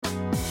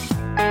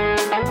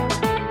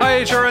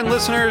HRN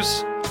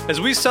listeners.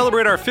 As we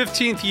celebrate our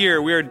 15th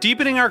year, we are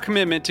deepening our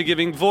commitment to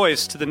giving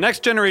voice to the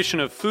next generation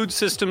of food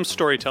systems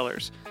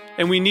storytellers,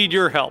 and we need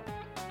your help.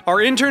 Our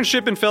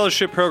internship and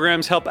fellowship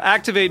programs help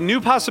activate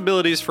new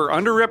possibilities for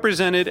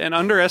underrepresented and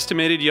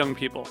underestimated young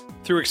people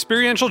through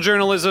experiential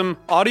journalism,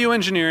 audio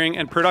engineering,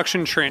 and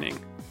production training.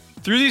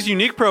 Through these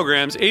unique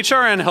programs,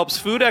 HRN helps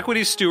food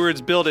equity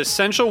stewards build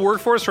essential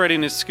workforce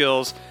readiness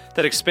skills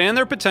that expand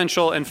their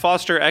potential and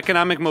foster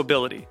economic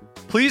mobility.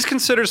 Please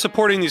consider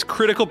supporting these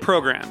critical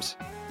programs.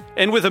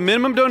 And with a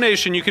minimum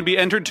donation, you can be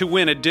entered to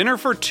win a dinner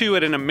for two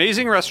at an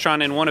amazing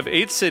restaurant in one of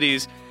 8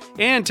 cities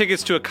and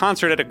tickets to a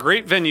concert at a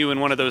great venue in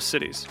one of those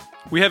cities.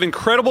 We have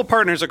incredible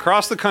partners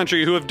across the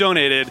country who have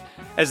donated,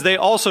 as they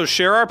also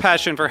share our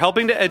passion for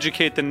helping to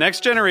educate the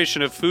next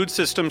generation of food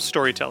systems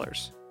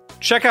storytellers.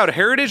 Check out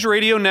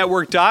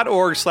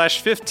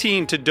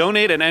heritageradionetwork.org/15 to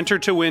donate and enter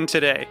to win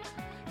today.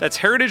 That's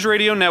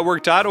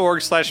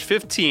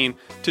heritageradionetwork.org/15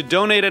 to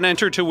donate and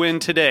enter to win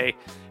today.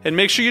 And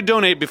make sure you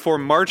donate before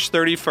March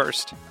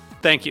 31st.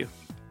 Thank you.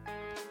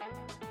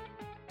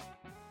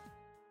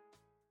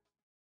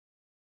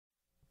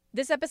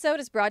 This episode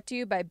is brought to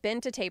you by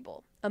Bin to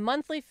Table, a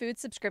monthly food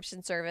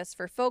subscription service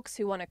for folks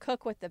who want to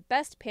cook with the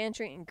best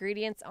pantry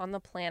ingredients on the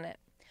planet.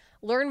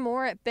 Learn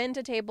more at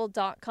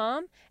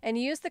bintotable.com and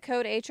use the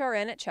code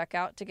HRN at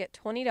checkout to get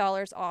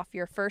 $20 off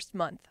your first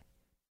month.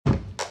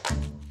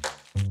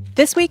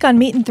 This week on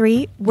Meat and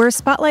Three, we're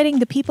spotlighting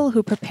the people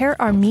who prepare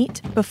our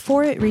meat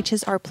before it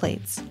reaches our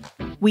plates.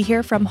 We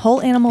hear from whole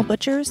animal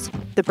butchers,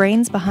 the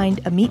brains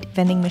behind a meat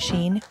vending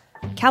machine,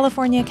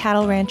 California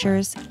cattle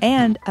ranchers,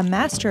 and a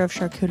master of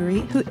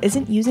charcuterie who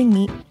isn't using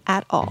meat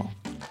at all.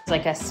 It's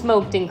like a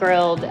smoked and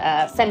grilled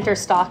center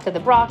stock of the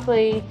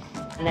broccoli,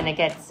 and then it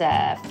gets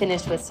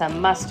finished with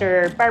some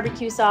mustard,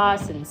 barbecue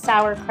sauce, and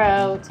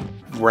sauerkraut.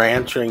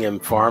 Ranching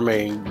and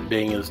farming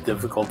being as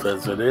difficult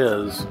as it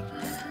is,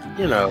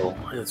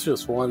 it's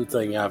just one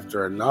thing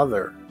after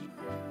another.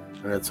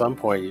 And at some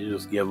point, you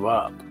just give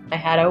up. I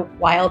had a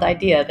wild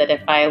idea that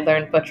if I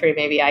learned butchery,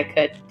 maybe I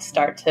could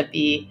start to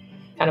be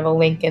kind of a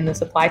link in the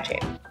supply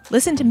chain.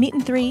 Listen to Meat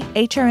and Three,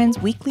 HRN's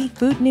weekly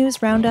food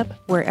news roundup,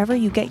 wherever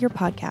you get your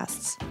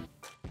podcasts.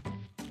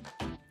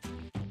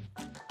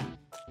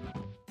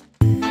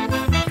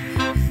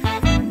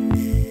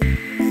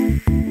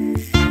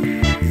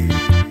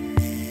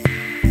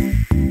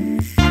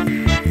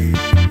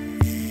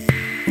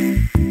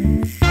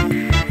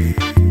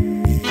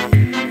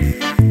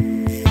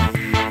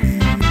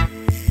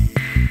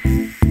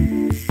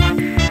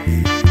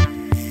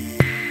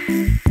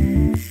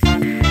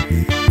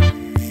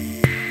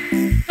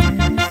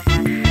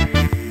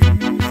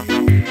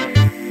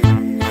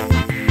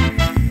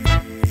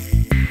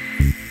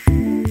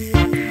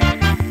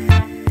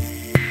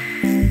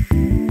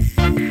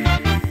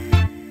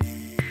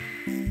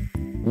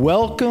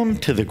 Welcome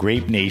to the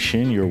Grape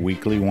Nation, your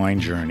weekly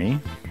wine journey.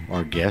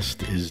 Our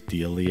guest is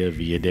Delia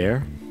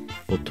Viader.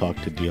 We'll talk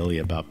to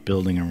Delia about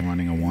building and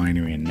running a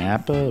winery in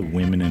Napa,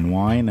 women in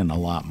wine, and a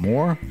lot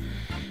more.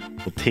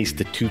 We'll taste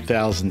the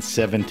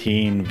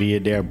 2017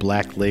 Viader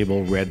Black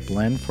Label Red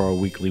Blend for our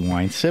weekly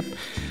wine sip.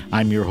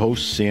 I'm your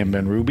host, Sam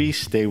Ben-Ruby.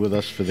 Stay with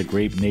us for the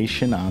Grape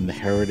Nation on the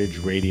Heritage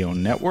Radio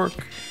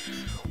Network.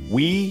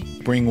 We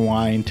bring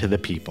wine to the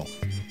people.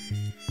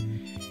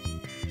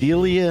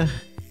 Delia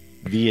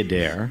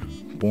Viader,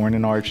 born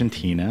in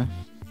Argentina,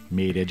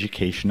 made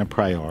education a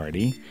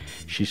priority.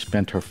 She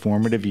spent her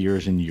formative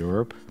years in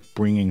Europe,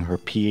 bringing her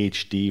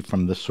PhD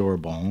from the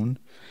Sorbonne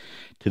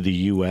to the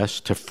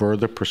U.S. to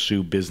further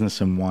pursue business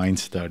and wine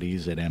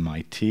studies at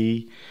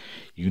MIT,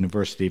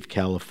 University of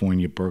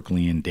California,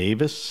 Berkeley, and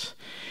Davis.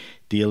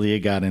 Delia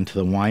got into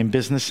the wine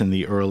business in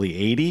the early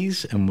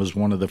 80s and was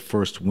one of the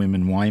first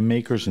women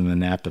winemakers in the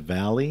Napa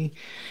Valley.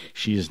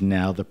 She is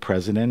now the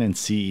president and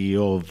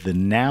CEO of the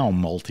now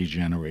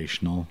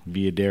multi-generational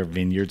Viader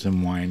Vineyards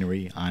and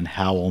Winery on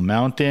Howell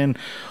Mountain.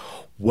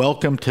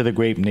 Welcome to the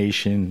Grape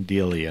Nation,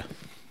 Delia.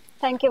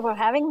 Thank you for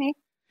having me.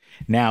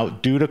 Now,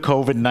 due to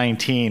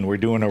COVID-19, we're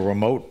doing a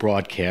remote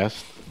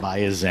broadcast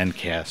via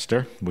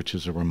Zencastr, which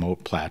is a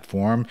remote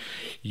platform.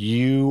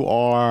 You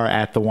are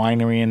at the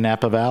winery in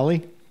Napa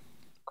Valley?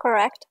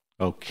 Correct.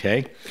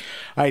 Okay.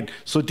 All right.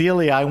 So,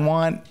 Delia, I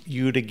want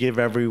you to give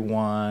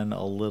everyone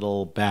a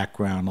little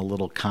background, a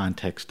little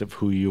context of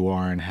who you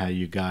are and how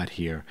you got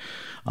here.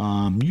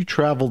 You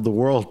traveled the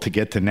world to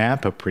get to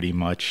Napa pretty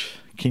much.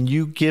 Can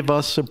you give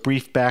us a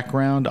brief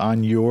background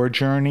on your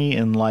journey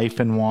in life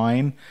and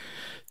wine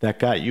that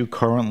got you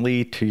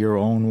currently to your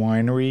own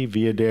winery,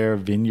 Viader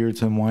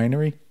Vineyards and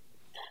Winery?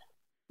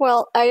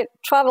 Well, I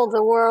traveled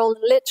the world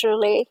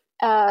literally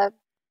all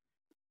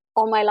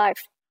my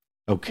life.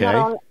 Okay.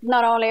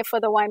 Not only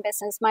for the wine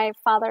business. My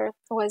father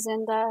was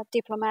in the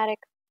diplomatic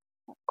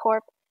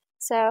corps,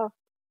 so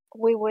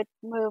we would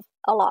move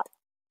a lot.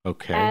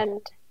 Okay.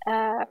 And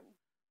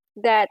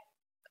that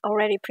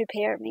already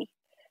prepared me.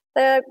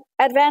 The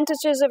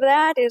advantages of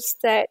that is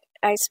that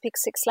I speak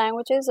 6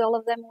 languages, all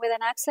of them with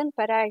an accent,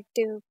 but I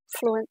do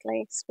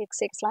fluently speak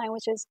 6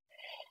 languages.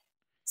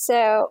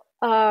 So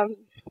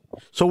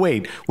So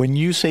wait, when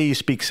you say you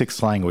speak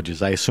 6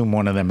 languages, I assume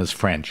one of them is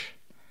French.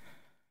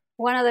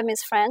 One of them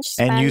is French,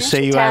 Spanish, and you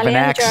say you Italian, have an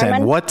accent.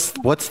 German.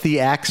 What's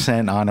the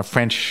accent on a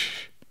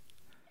French?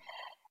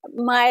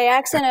 My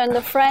accent on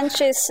the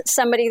French is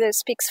somebody that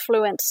speaks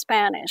fluent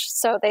Spanish,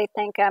 so they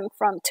think I'm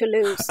from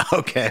Toulouse.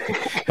 Okay.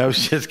 I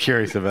was just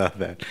curious about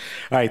that.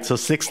 All right, so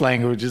 6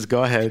 languages.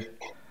 Go ahead.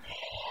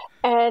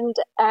 And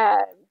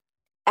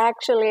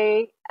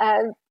actually,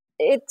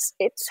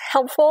 it's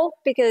helpful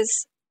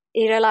because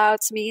it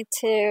allows me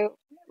to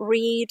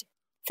read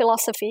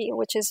philosophy,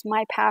 which is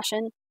my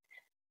passion,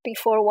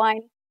 before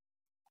wine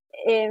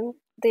in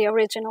the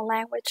original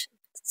language.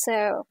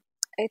 So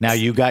now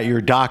you got your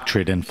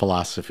doctorate in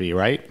philosophy,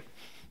 right?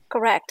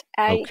 Correct.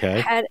 I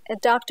had a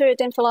doctorate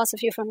in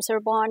philosophy from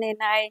Sorbonne, and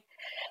I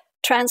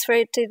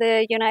transferred to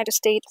the United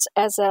States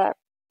as a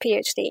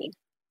PhD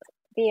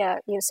via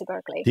UC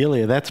Berkeley.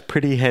 Delia, that's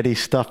pretty heady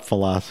stuff,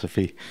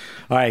 philosophy.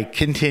 All right,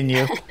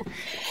 continue.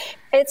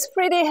 It's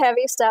pretty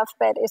heavy stuff,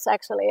 but it's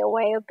actually a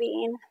way of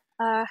being,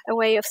 a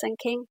way of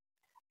thinking.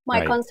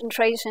 My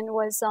concentration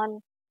was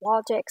on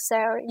logic,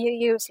 so you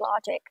use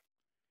logic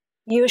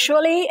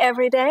usually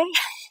every day.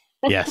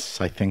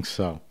 Yes, I think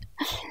so.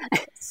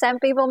 Some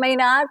people may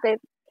not, but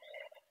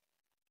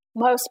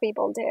most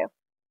people do.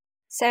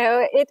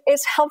 So it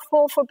is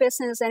helpful for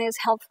business, and it's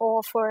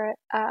helpful for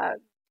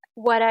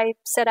what I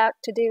set out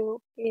to do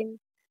in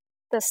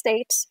the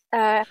States.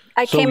 I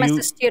came as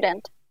a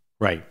student.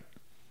 Right.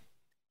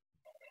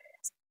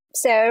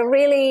 So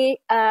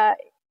really, I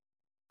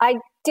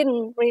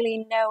didn't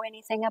really know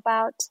anything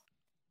about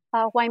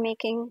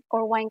winemaking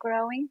or wine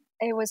growing.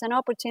 It was an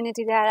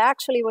opportunity that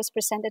actually was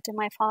presented to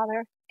my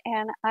father,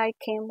 and I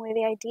came with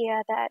the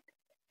idea that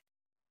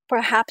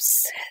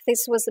perhaps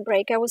this was the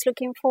break I was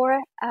looking for.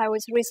 I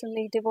was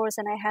recently divorced,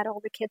 and I had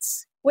all the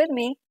kids with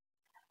me.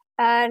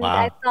 And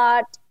I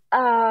thought,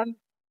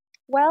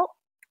 well...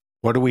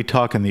 What are we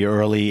talking, the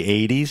early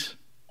 80s?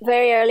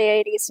 Very early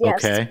 80s,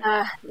 yes. Okay.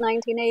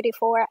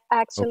 1984,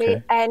 actually.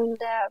 Okay. And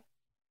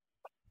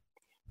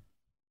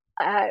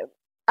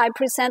I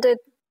presented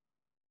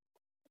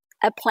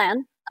a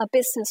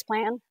business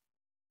plan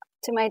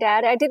to my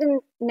dad. I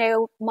didn't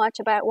know much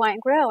about wine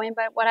growing,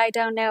 but what I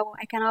don't know,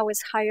 I can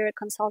always hire a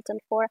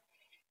consultant for.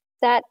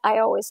 That I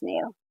always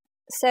knew.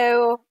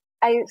 So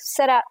I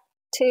set out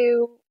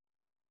to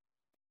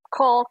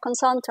call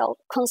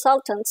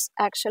consultants,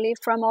 actually,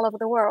 from all over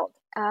the world.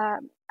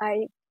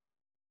 I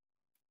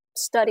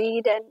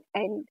studied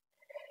and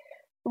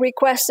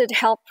requested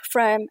help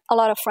from a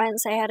lot of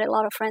friends. I had a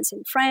lot of friends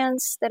in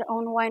France that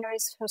own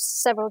wineries for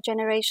several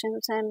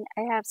generations, and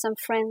I have some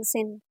friends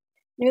in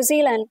New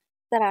Zealand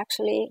that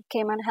actually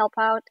came and helped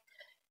out,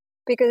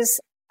 because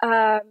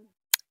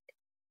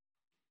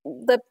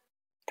the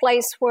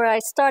place where I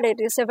started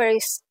is a very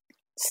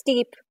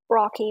steep,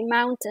 rocky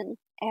mountain,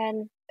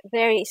 and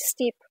very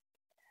steep.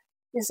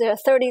 It's a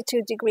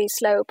 32-degree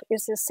slope.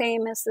 It's the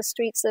same as the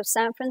streets of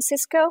San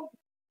Francisco.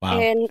 Wow.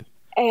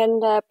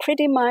 And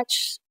pretty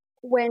much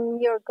when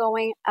you're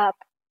going up,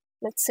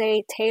 let's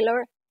say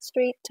Taylor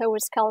Street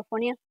towards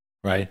California,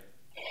 right?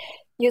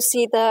 You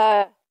see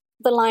the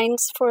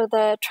lines for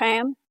the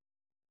tram.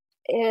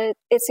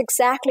 It's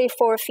exactly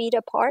 4 feet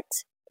apart,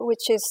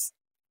 which is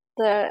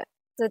the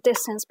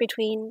distance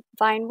between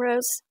vine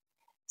rows.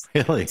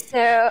 Really?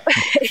 So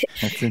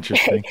that's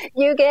interesting.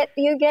 You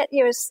get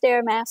your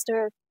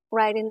Stairmaster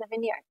right in the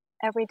vineyard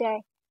every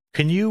day.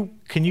 Can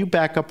you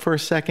back up for a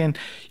second?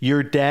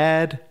 Your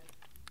dad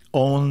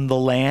owned the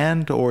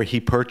land, or he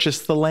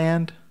purchased the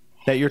land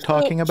that you're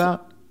talking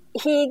about?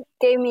 He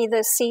gave me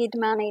the seed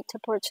money to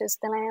purchase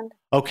the land.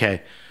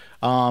 Okay.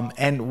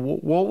 And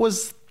what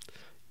was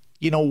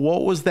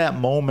that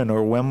moment,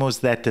 or when was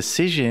that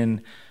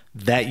decision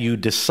that you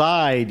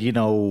decide,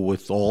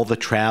 with all the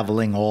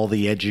traveling, all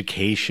the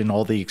education,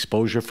 all the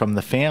exposure from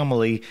the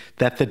family,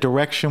 that the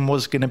direction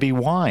was going to be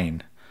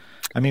wine?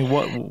 I mean,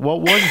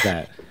 what was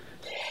that?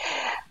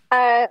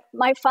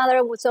 My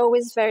father was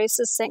always very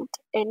succinct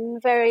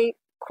and very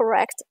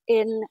correct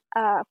in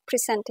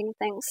presenting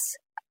things.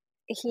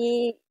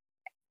 He,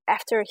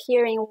 after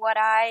hearing what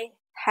I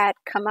had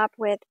come up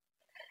with,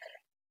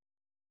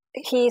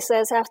 he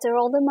says, after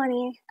all the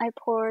money I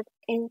poured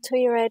into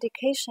your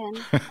education,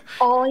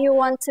 all you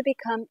want to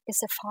become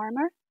is a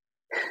farmer?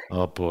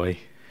 Oh, boy.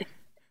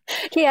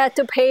 He had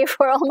to pay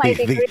for all my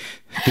degrees.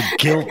 The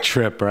guilt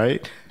trip,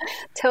 right?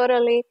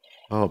 Totally.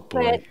 Oh,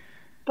 boy.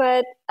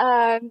 But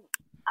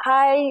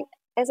I,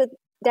 as a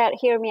dad,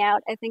 hear me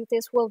out. I think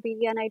this will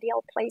be an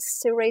ideal place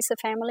to raise a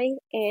family,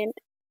 and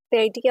the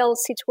ideal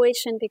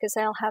situation, because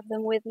I'll have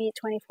them with me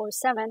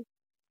 24/7,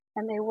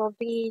 and they will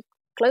be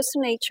close to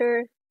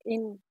nature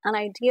in an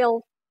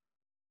ideal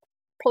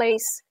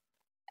place.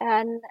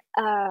 And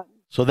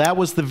so that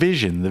was the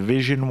vision. The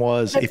vision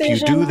was, if you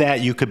do that,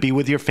 you could be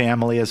with your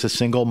family as a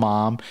single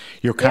mom.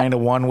 You're kind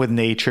of one with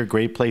nature,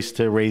 great place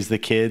to raise the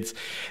kids.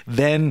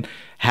 Then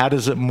how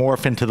does it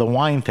morph into the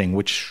wine thing,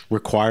 which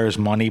requires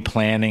money,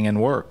 planning, and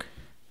work?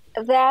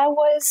 That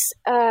was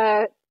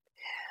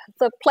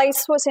the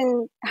place was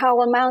in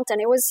Howell Mountain.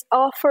 It was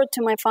offered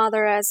to my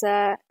father as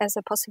a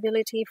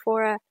possibility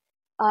for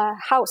a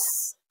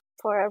house,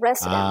 for a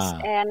residence.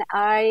 And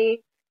I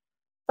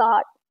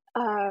thought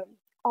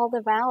all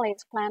the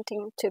valleys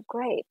planting to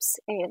grapes,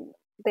 and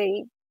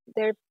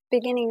they're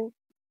beginning.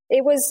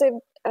 It was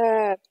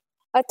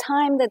a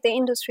time that the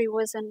industry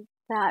wasn't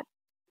that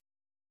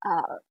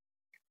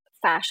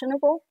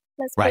fashionable.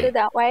 Let's put it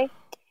that way.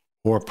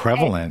 Or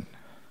prevalent.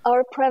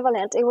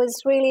 It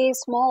was really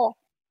small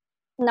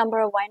number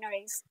of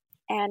wineries,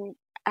 and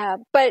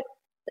but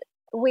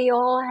we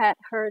all had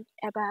heard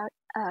about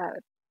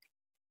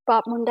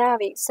Bob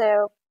Mondavi,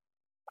 so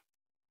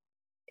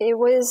it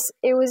was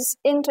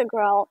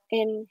integral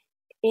in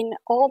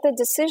all the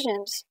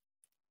decisions,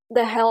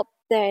 the help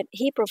that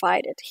he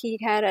provided. He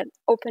had an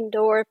open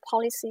door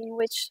policy in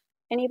which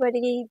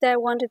anybody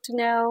that wanted to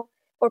know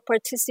or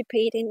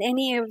participate in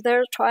any of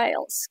their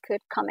trials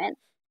could come in.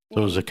 So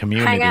it was a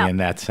community in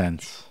that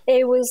sense.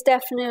 It was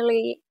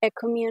definitely a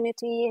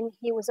community, and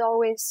he was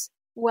always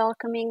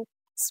welcoming,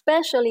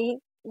 especially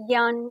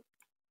young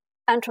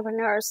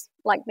entrepreneurs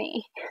like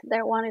me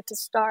that wanted to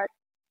start.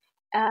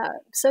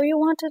 So you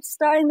want to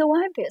start in the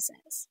wine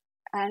business,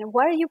 and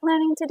what are you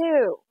planning to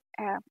do?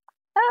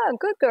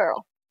 Good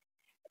girl.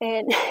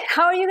 And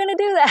how are you going to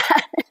do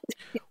that?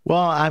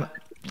 Well,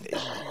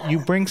 you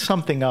bring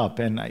something up,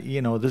 and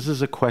this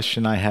is a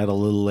question I had a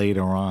little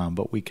later on,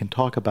 but we can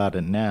talk about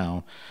it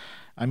now.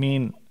 I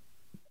mean,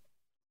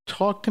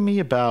 talk to me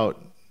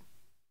about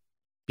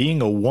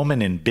being a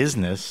woman in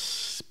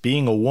business,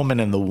 being a woman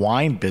in the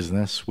wine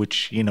business,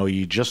 which,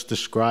 you just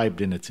described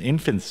in its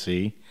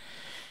infancy,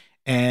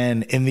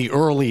 and in the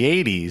early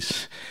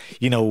 80s,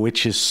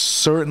 which is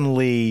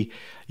certainly,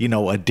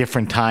 a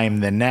different time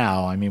than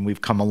now. I mean,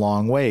 we've come a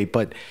long way,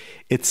 but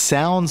it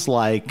sounds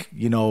like,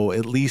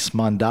 at least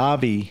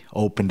Mondavi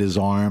opened his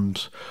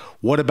arms.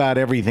 What about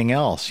everything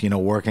else,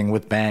 working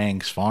with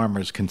banks,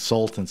 farmers,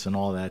 consultants, and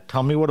all that?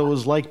 Tell me what it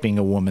was like being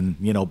a woman,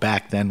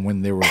 back then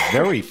when there were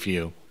very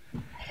few.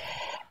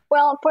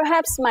 Well,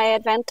 perhaps my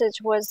advantage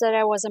was that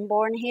I wasn't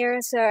born here,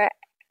 so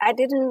I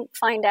didn't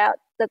find out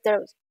that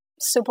there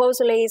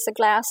supposedly is a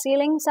glass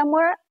ceiling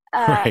somewhere.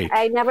 Right.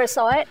 I never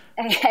saw it.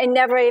 I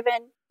never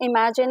even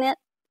imagined it.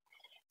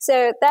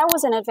 So that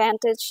was an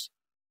advantage,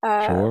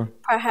 Sure.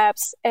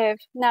 perhaps, of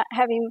not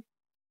having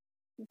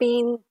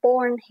been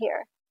born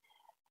here.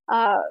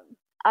 My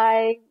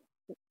So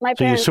you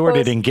parents sort of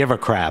both, didn't give a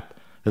crap.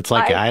 It's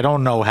like, I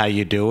don't know how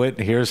you do it.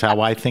 Here's how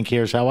I think.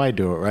 Here's how I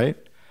do it, right?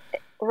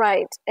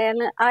 Right.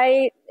 And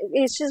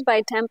it's just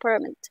by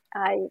temperament.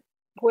 I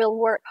will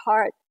work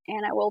hard,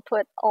 and I will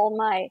put all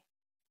my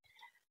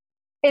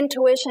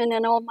intuition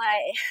and all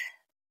my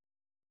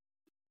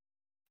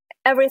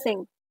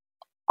everything,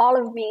 all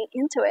of me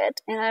into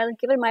it, and I'll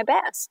give it my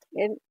best,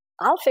 and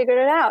I'll figure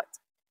it out.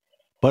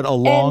 But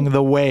along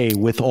the way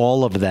with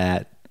all of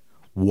that,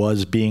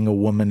 was being a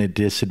woman a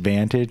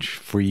disadvantage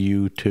for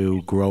you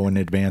to grow and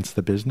advance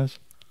the business?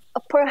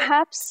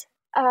 Perhaps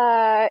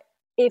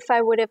if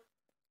I would have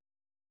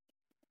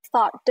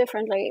thought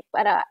differently,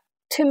 but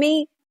to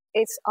me,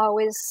 it's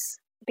always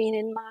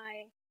been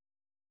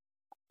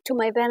to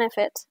my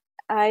benefit.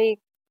 I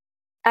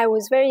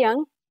was very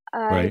young.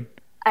 Right.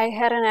 I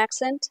had an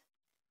accent.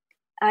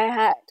 I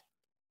had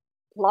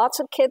lots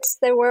of kids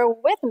that were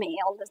with me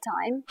all the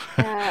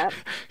time.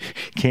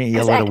 Can't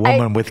yell at a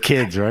woman with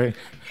kids, right?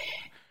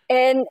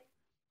 And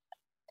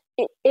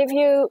if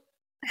you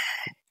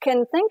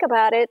can think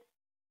about it,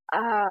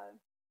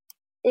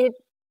 it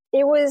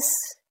was,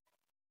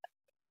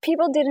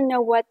 people didn't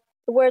know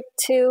where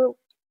to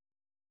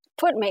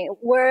put me,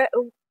 where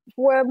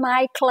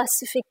my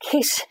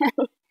classification,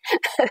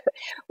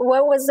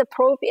 what was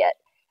appropriate.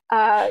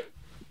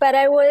 But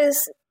I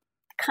was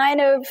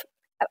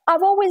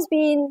I've always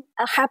been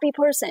a happy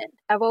person.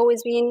 I've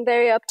always been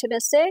very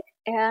optimistic.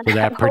 And so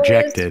that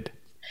projected.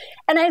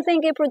 And I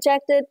think it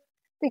projected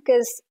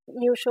because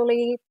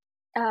usually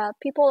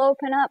people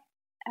open up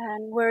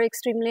and were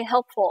extremely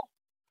helpful.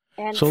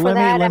 And so for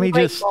that, I'm just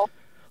grateful.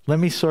 Let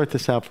me sort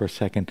this out for a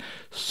second.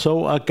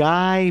 So a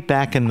guy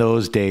back in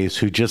those days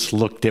who just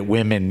looked at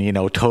women,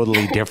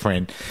 totally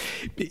different,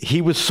 he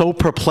was so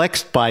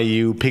perplexed by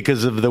you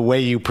because of the way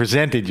you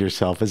presented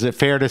yourself. Is it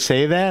fair to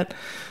say that?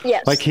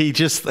 Yes. Like he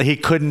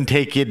couldn't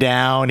take you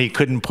down. He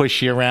couldn't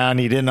push you around.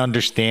 He didn't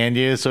understand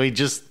you. So he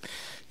just,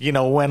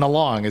 went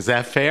along. Is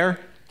that fair?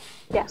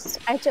 Yes.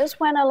 I just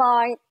went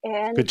along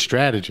and... Good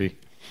strategy.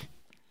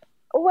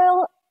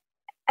 Well,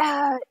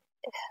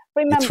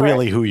 remember... It's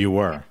really who you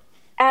were.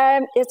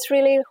 It's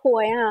really who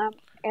I am,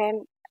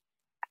 and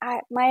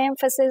my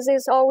emphasis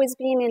has always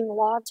been in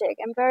logic.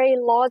 I'm very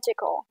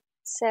logical,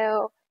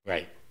 so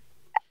right.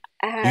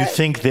 You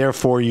think,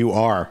 therefore, you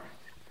are.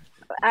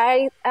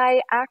 I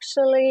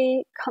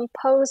actually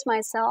compose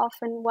myself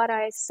in what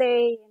I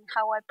say and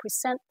how I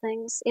present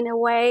things in a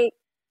way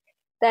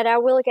that I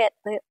will get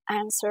the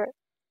answer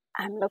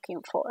I'm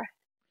looking for.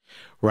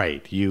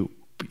 Right.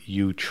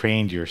 you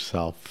trained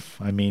yourself.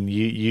 I mean,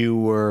 you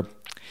were,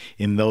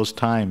 in those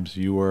times,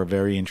 you were a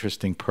very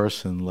interesting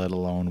person, let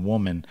alone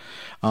woman.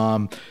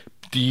 When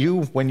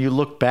you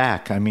look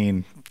back, I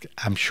mean,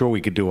 I'm sure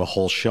we could do a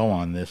whole show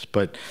on this,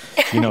 but,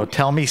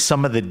 tell me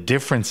some of the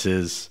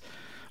differences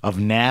of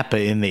Napa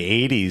in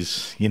the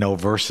 80s,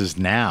 versus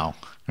now.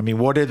 I mean,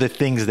 what are the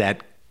things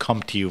that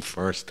come to you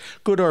first,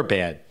 good or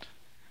bad?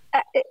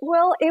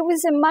 Well, it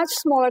was a much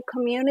smaller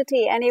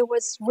community, and it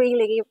was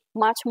really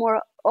much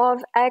more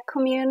of a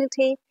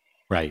community.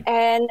 Right.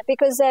 And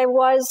because I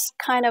was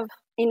kind of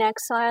in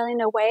exile in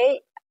a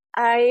way,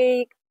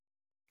 I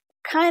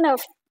kind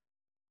of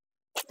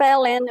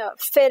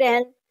fit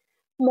in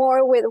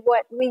more with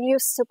what we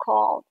used to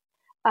call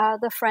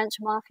the French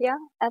mafia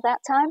at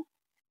that time.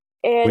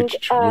 And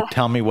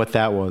tell me what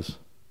that was.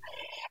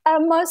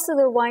 Most of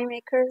the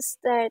winemakers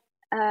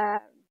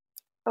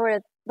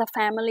or the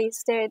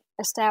families that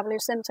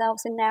established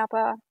themselves in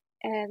Napa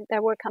and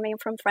that were coming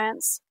from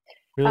France.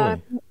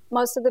 Really?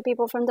 Most of the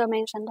people from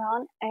Domaine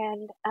Chandon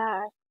and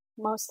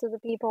most of the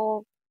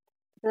people,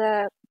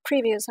 the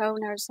previous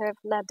owners of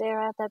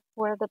Ladera, that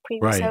were the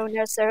previous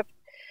owners of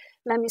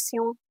La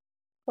Mission.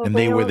 And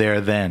they were there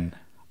then?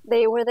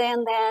 They were there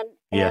and then.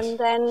 Yes. And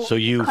then so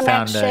you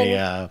found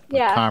a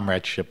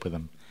comradeship with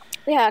them.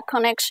 Yeah,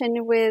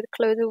 connection with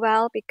Claude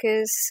Duval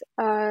because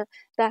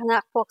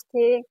Bernard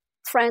Portier,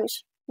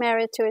 French,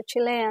 married to a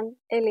Chilean,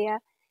 Delia,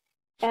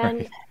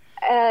 and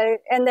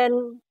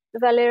then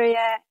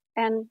Valeria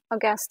and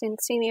Augustine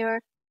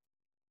Senior.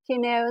 He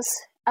knows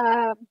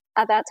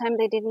at that time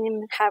they didn't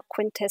even have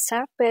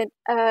Quintessa, but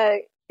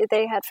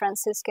they had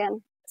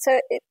Franciscan.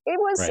 So it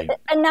was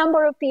a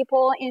number of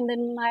people, and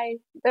then my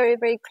very,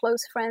 very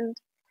close friend,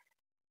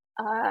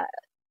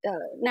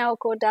 now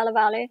called Della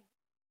Valle,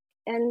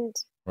 and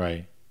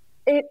we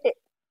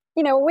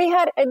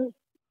had,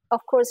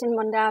 of course, in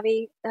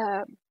Mondavi.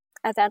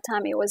 At that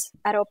time, it was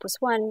at Opus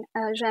One,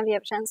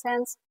 Geneviève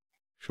Janssens.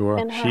 Sure,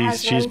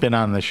 she's been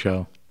on the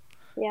show.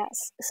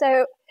 Yes,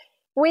 so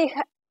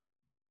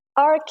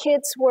our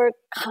kids were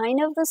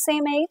kind of the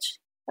same age,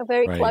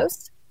 very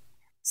close.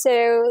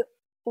 So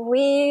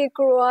we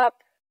grew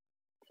up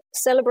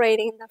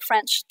celebrating the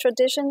French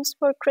traditions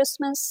for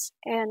Christmas,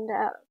 and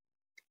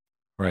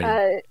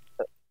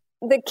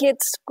the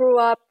kids grew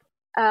up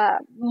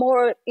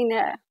more in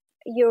a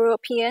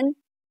European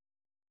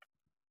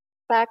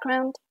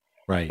background.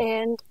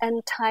 And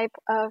type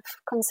of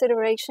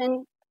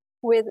consideration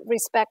with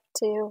respect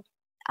to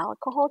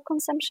alcohol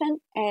consumption.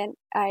 And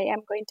I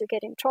am going to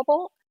get in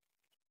trouble.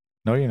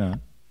 No, you're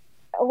not.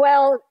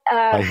 Well,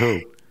 by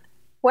who?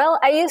 Well,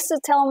 I used to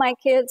tell my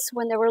kids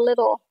when they were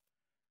little,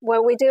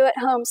 what we do at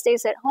home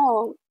stays at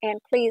home,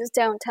 and please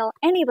don't tell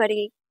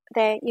anybody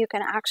that you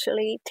can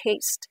actually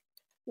taste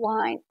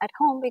wine at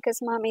home because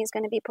mommy is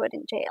going to be put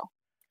in jail.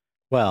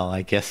 Well,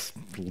 I guess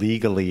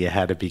legally you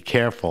had to be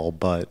careful,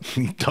 but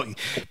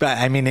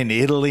I mean, in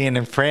Italy and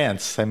in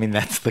France, I mean,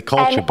 that's the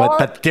culture,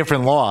 but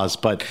different laws.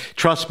 But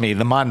trust me,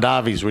 the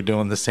Mondavis were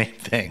doing the same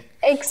thing.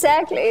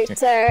 Exactly.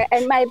 So,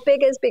 and my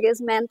biggest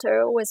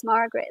mentor was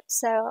Margaret.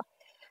 So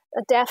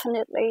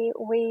definitely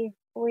we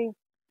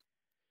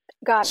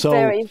got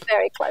very,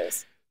 very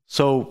close.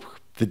 So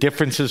the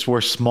differences were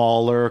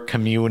smaller,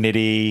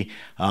 community,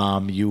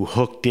 you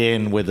hooked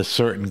in with a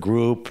certain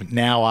group.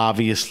 Now,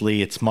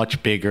 obviously, it's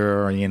much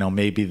bigger.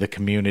 Maybe the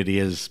community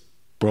is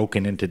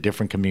broken into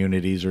different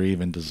communities or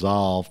even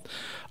dissolved.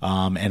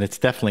 And it's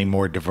definitely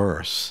more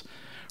diverse,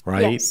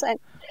 right? Yes,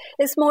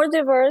 it's more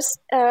diverse,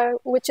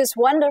 which is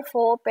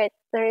wonderful, but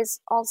there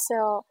is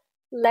also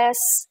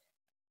less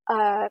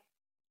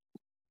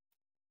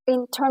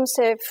in terms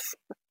of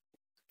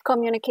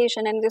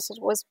communication, and this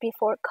was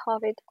before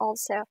COVID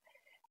also.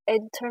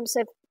 In terms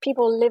of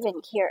people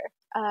living here,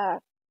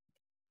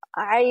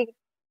 I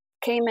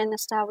came and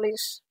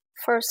established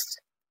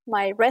first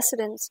my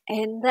residence,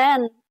 and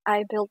then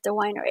I built the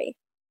winery.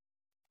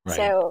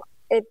 So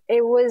it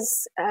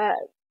was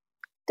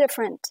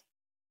different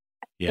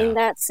in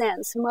that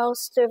sense.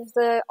 Most of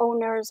the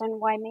owners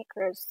and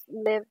winemakers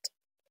lived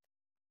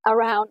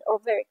around or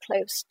very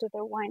close to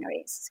the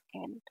wineries,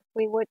 and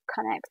we would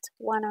connect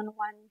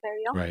one-on-one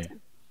very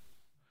often.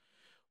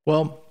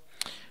 Well,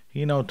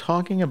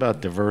 talking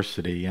about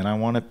diversity, and I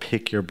want to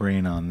pick your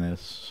brain on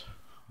this.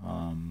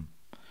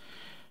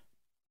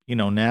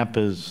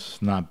 Napa's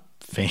not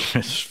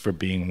famous for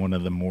being one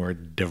of the more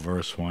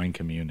diverse wine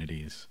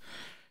communities.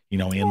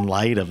 In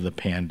light of the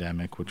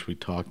pandemic, which we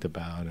talked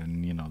about,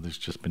 and, there's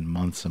just been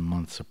months and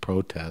months of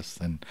protests,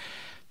 and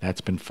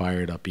that's been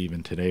fired up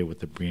even today with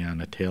the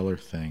Breonna Taylor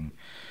thing.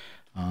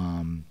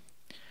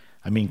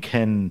 I mean,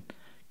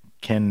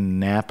 can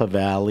Napa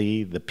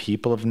Valley, the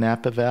people of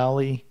Napa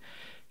Valley,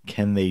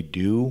 can they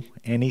do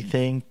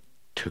anything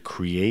to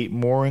create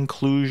more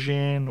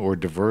inclusion or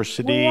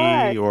diversity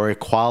or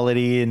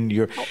equality in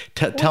your...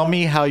 Tell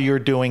me how you're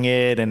doing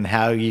it and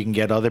how you can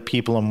get other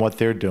people and what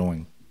they're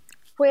doing.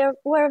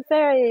 We're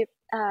very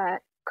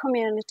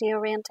community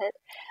oriented.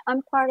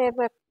 I'm part of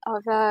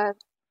a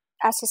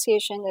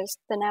association, there's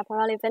the Napa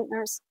Valley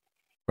Vintners.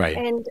 Right.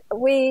 And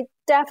we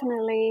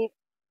definitely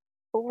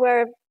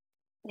we're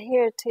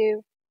here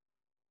to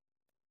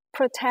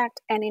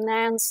protect and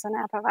enhance the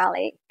Napa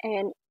Valley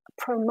and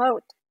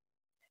promote.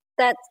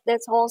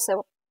 That's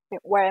also,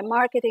 we're a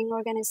marketing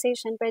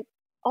organization, but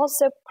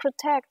also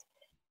protect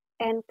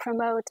and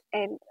promote.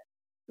 And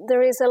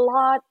there is a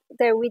lot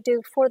that we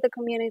do for the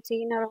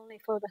community, not only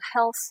for the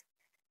health,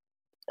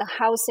 the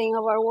housing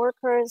of our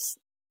workers,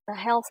 the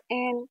health,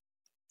 and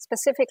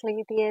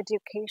specifically the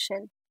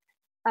education.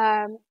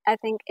 I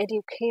think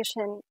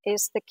education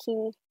is the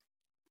key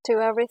to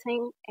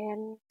everything,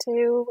 and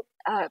to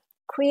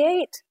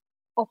create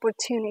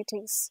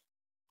opportunities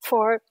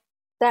for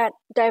that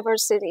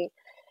diversity.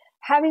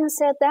 Having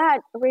said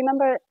that,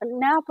 remember,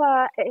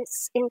 Napa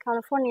is in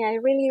California.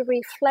 It really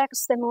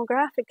reflects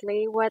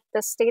demographically what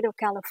the state of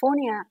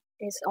California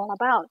is all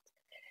about.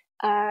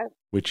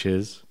 Which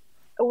is?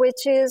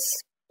 Which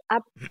is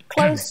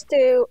close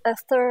to a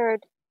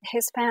third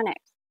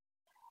Hispanic.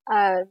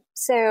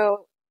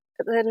 So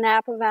the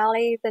Napa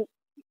Valley, the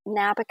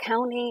Napa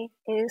County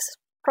is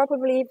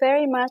probably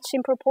very much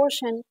in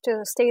proportion to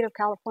the state of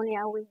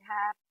California. We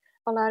have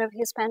a lot of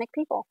Hispanic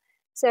people.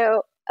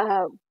 So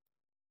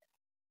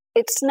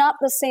it's not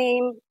the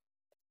same,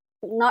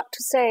 not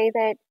to say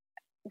that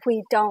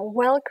we don't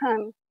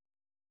welcome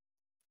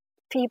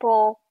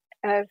people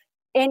of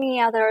any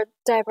other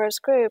diverse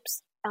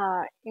groups.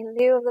 In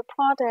lieu of the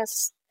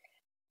protests,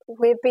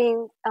 we've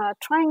been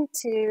trying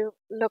to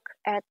look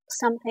at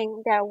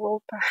something that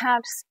will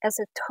perhaps, as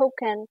a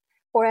token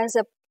or as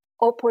an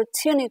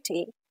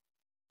opportunity,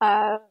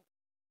 the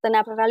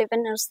Napa Valley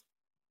Vineyards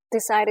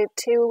decided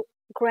to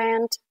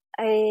grant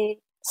a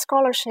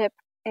scholarship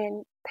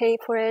and pay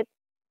for it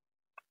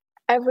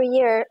every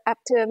year up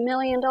to $1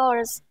 million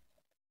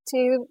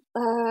to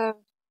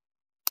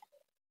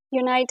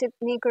United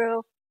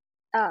Negro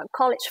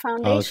College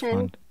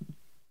Foundation,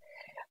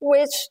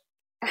 which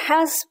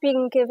has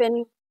been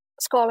given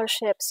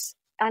scholarships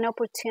and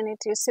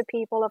opportunities to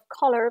people of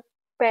color.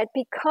 But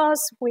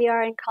because we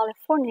are in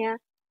California,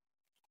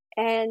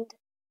 and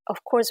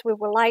of course we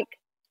would like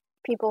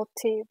people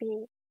to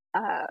be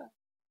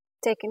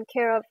taken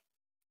care of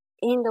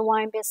in the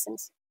wine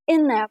business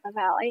in Napa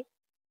Valley,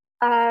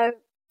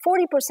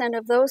 40%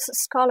 of those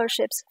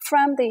scholarships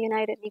from the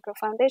United Negro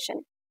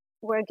Foundation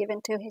were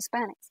given to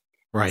Hispanics.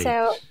 Right,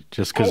 so,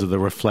 just because of the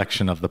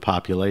reflection of the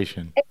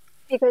population.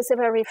 Because of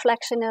a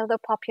reflection of the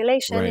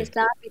population. Right. It's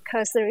not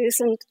because there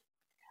isn't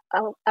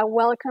a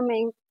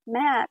welcoming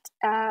mat.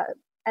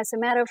 As a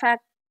matter of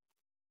fact,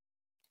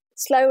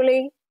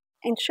 slowly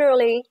and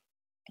surely,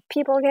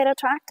 people get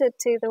attracted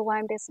to the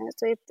wine business.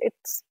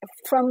 It's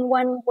from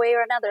one way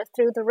or another,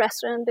 through the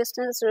restaurant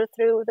business or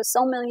through the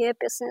sommelier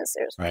business,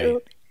 or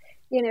through,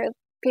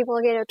 people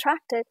get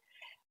attracted.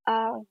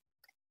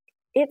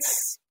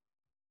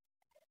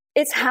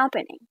 It's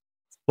happening.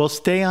 Well,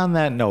 stay on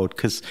that note,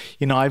 because,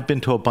 I've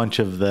been to a bunch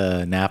of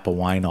the Napa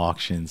wine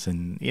auctions,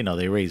 and,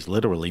 they raise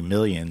literally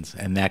millions,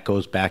 and that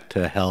goes back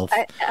to health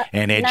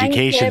and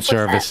education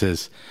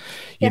services,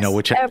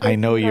 which I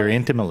know you're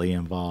intimately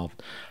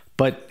involved.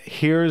 But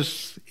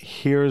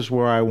here's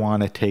where I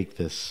want to take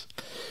this,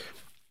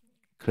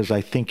 because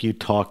I think you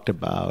talked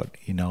about,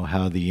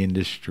 how the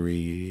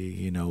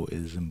industry,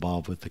 is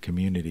involved with the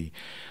community.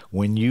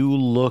 When you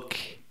look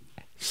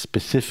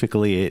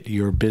specifically at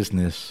your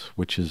business,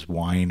 which is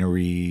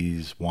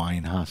wineries,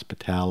 wine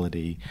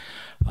hospitality,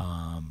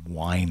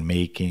 wine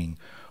making,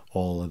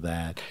 all of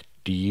that,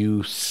 do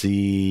you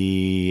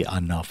see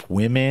enough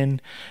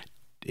women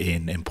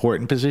in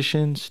important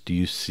positions? Do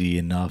you see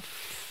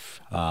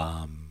enough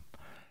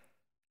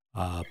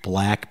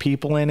Black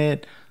people in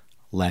it,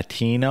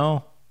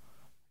 Latino,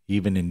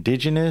 even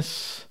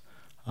Indigenous?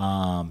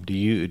 Do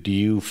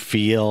you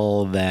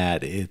feel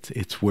that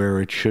it's where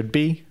it should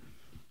be?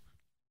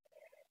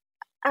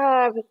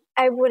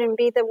 I wouldn't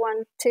be the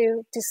one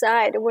to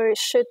decide where it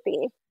should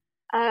be,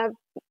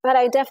 but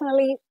I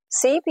definitely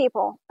see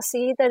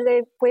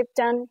that we've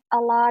done a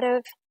lot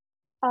of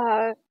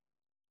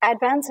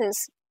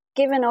advances,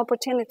 given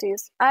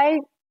opportunities.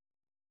 I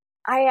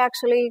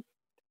actually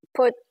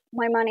put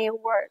my money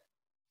where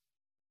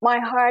my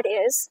heart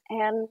is,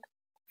 and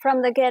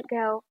from the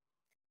get-go,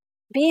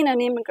 being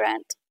an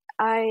immigrant,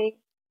 I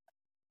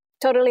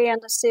totally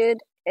understood,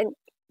 and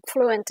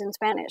fluent in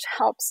Spanish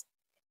helps.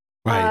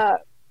 Right.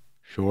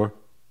 Sure.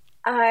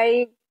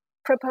 I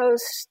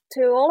proposed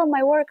to all of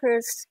my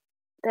workers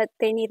that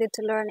they needed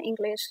to learn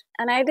English,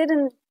 and I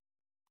didn't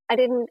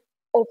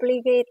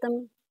obligate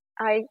them.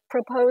 I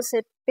proposed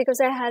it because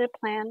I had a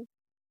plan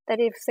that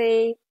if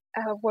they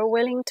were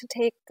willing to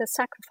take the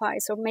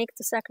sacrifice or make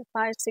the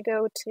sacrifice to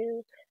go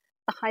to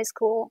a high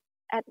school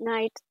at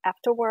night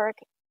after work,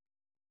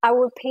 I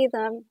would pay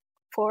them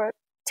for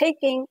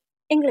taking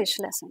English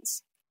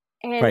lessons.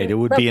 And right, it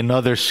would be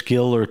another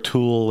skill or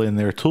tool in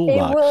their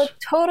toolbox. It will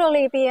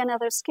totally be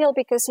another skill,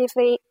 because if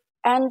they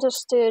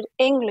understood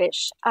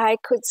English, I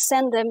could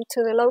send them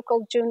to the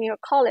local junior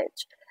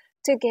college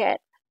to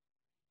get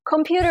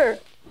computer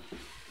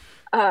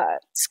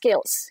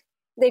skills.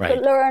 They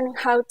could learn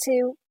how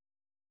to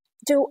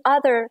do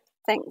other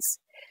things.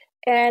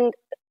 And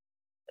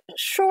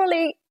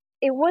surely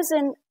it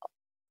wasn't.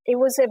 It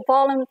was a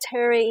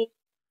voluntary,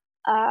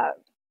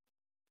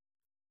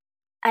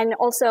 and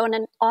also on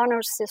an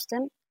honor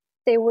system.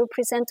 They would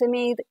present to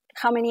me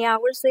how many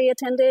hours they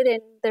attended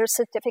and their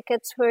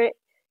certificates for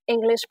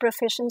English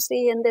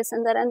proficiency and this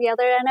and that and the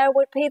other, and I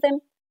would pay them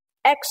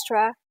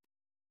extra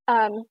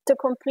to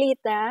complete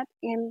that.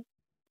 And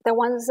the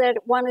ones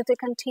that wanted to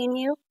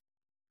continue,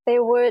 they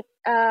would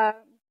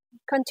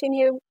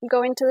continue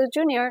going to the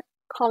junior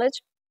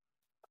college,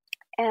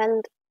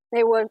 and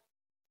they would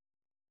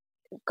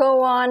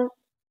go on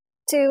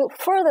to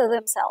further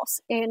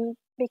themselves and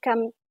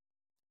become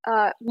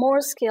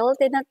more skilled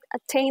and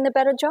attain a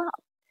better job.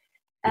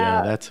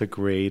 Yeah, that's a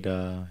great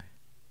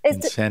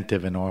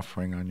incentive and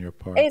offering on your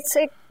part. The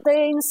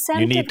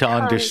incentive. You need to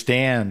comes,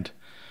 understand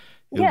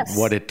yes,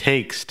 what it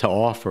takes to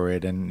offer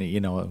it, and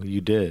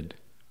you did.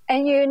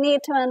 And you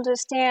need to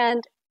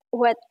understand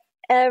what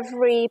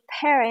every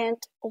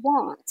parent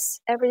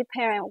wants. Every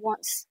parent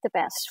wants the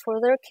best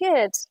for their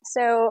kids.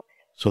 So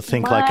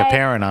think like a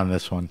parent on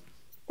this one.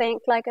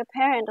 Think like a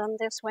parent on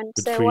this one.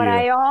 Good so what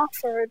I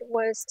offered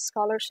was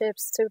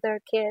scholarships to their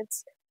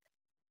kids.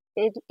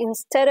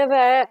 Instead of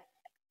a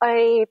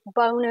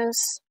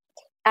bonus,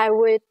 I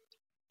would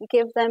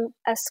give them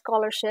a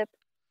scholarship.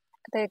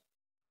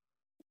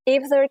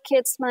 If their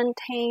kids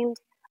maintained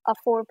a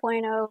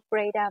 4.0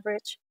 grade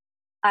average,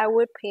 I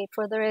would pay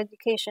for their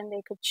education.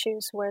 They could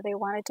choose where they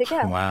wanted to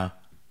go. Wow.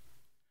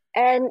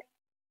 And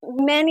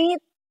many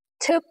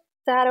took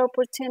that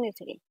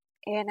opportunity,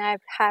 and I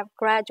have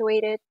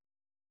graduated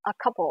a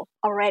couple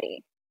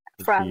already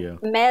from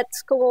med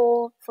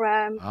school,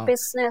 from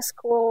business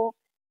school.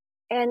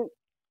 And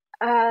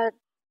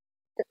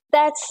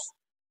that's,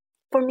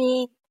 for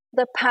me,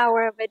 the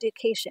power of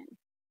education.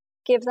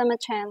 Give them a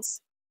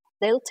chance.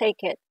 They'll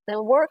take it.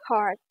 They'll work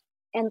hard,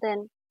 and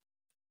then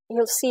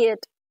you'll see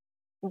it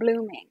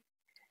blooming.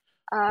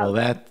 Well,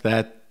 that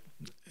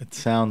it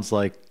sounds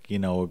like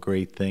a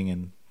great thing,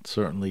 and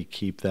certainly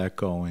keep that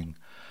going.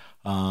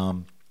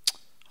 I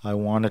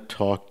want to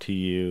talk to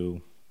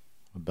you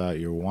about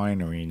your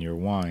winery and your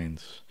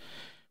wines,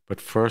 but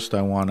first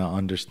I want to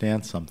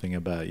understand something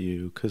about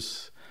you,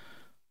 because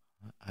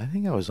I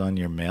think I was on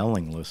your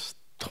mailing list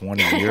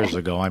 20 years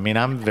ago. I mean,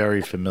 I'm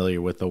very familiar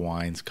with the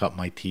wines, cut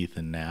my teeth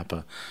in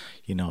Napa,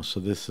 so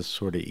this is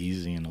sort of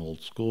easy and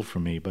old school for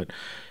me. But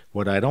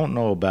what I don't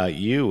know about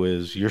you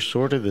is you're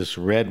sort of this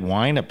red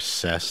wine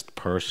obsessed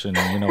person,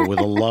 with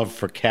a love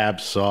for Cab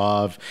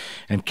Sauv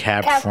and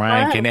Cab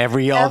Franc and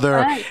every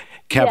other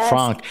Cab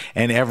Franc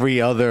and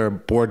every other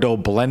Bordeaux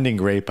blending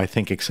grape, I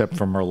think, except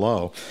for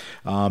Merlot.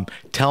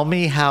 Tell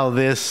me how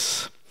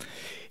this...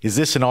 Is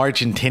this an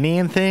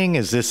Argentinian thing?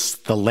 Is this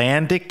the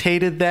land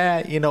dictated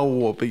that?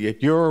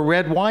 You're a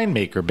red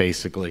winemaker,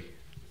 basically.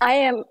 I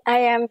am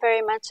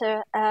very much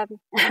a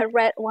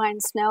red wine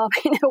snob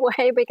in a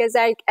way, because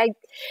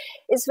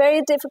it's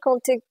very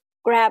difficult to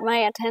grab my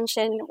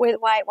attention with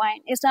white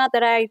wine. It's not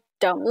that I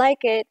don't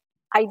like it.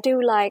 I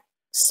do like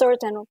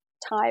certain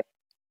type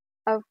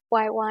of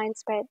white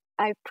wines, but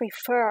I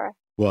prefer.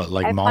 What,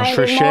 like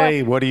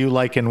Montrachet? What do you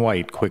like in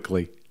white,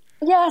 quickly?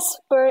 Yes,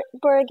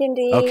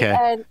 Burgundy.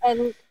 Okay.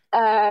 And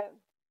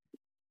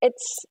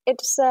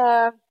it's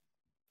a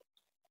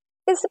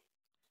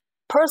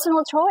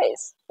personal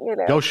choice,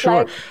 Oh,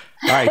 sure.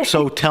 All right.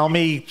 So tell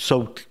me.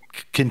 So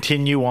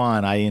continue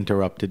on. I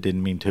interrupted.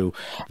 Didn't mean to.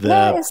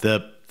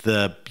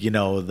 The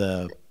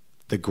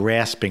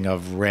grasping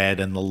of red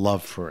and the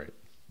love for it.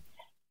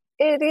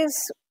 It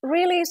is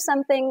really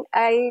something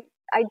I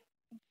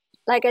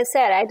like I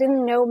said, I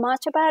didn't know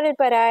much about it,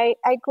 but I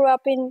grew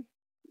up in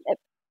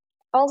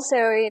also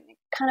in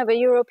kind of a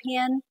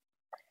European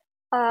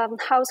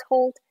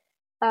household.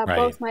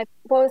 Right.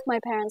 Both my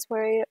parents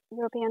were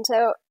European,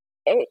 so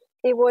it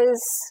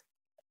was,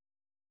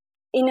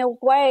 in a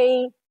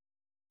way,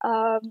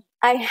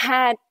 I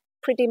had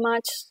pretty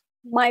much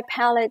my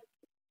palate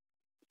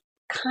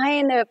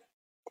kind of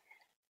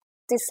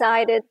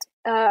decided,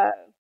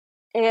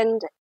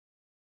 and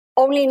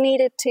only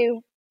needed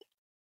to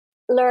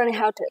learn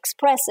how to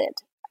express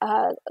it.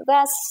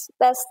 That's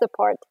the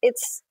part.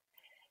 It's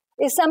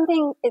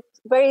something. It's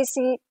very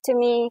easy to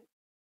me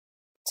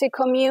to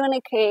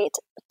communicate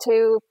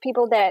to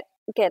people that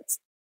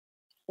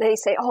they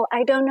say, "Oh,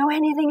 I don't know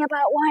anything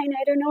about wine.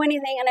 I don't know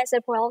anything." And I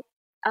said, "Well,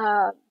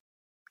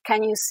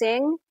 can you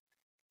sing?"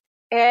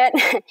 And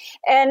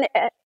and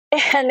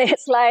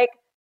it's like,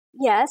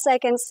 "Yes, I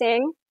can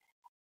sing."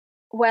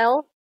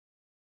 Well,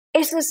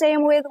 it's the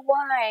same with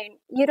wine.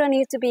 You don't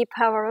need to be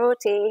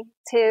Pavarotti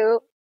to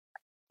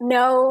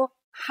know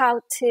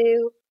how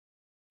to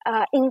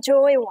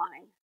enjoy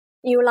wine.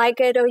 You like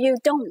it or you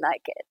don't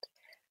like it.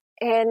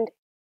 And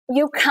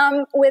you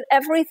come with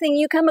everything.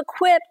 You come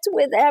equipped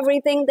with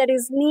everything that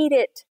is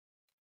needed.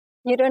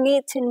 You don't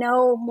need to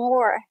know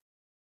more.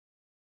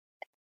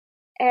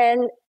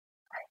 And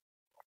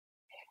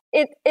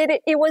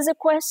it was a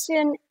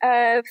question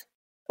of,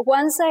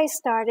 once I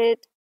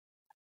started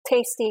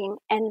tasting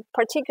and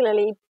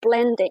particularly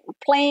blending,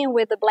 playing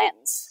with the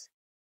blends,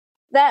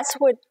 that's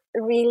what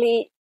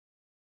really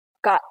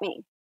got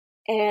me.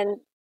 and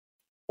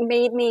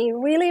made me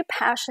really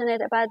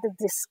passionate about the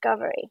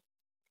discovery.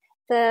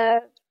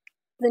 The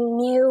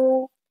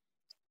new,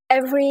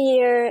 every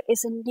year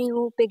is a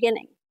new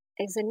beginning,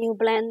 is a new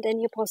blend, a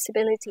new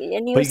possibility,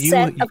 a new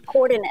set of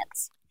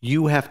coordinates.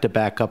 You have to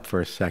back up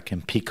for a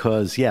second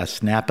because,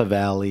 yes, Napa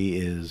Valley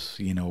is,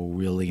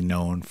 really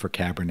known for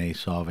Cabernet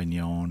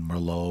Sauvignon,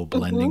 Merlot,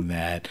 blending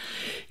that.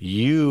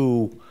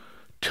 You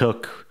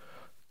took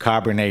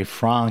Cabernet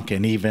Franc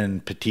and even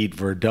Petit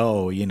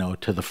Verdot,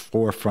 to the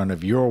forefront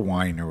of your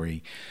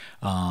winery.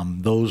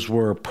 Those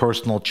were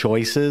personal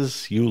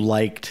choices. You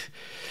liked,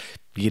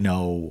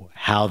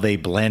 how they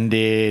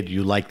blended.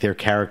 You liked their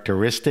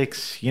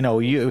characteristics.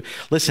 You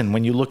listen,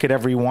 when you look at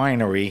every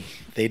winery,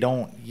 they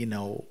don't,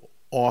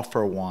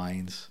 offer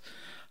wines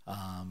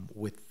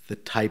with the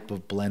type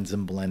of blends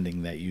and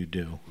blending that you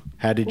do.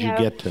 How did you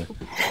get to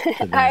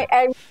that?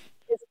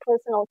 It's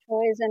personal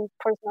choice and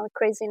personal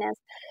craziness.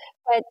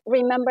 But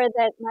remember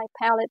that my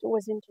palate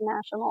was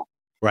international.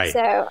 Right.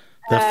 So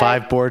the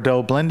 5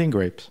 Bordeaux blending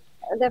grapes.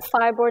 The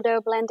 5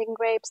 Bordeaux blending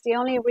grapes. The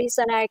only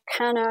reason I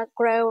cannot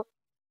grow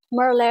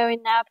Merlot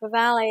in Napa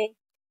Valley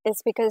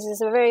is because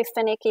it's a very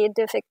finicky,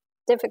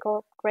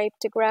 difficult grape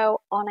to grow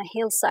on a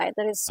hillside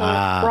that is so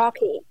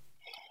rocky.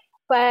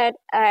 But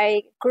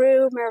I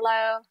grew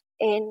Merlot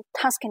in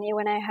Tuscany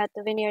when I had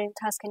the vineyard in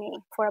Tuscany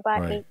for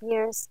about 8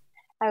 years.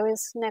 I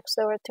was next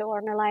door to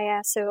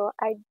Ornellaia, so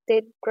I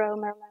did grow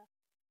Merlot.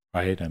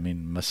 Right. I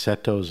mean,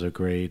 Massetto's a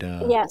great,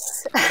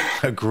 yes,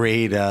 a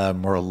great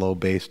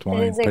Merlot-based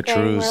wine.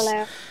 Petrus,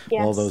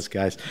 yes. All those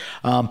guys.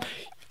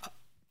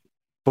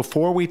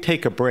 Before we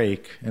take a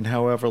break, and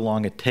however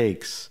long it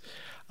takes,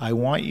 I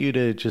want you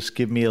to just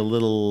give me a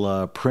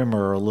little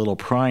primer, a little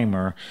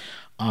primer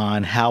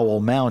on Howell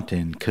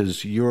Mountain,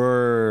 because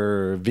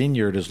your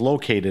vineyard is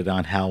located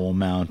on Howell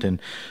Mountain.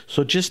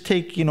 So just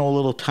take, a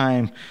little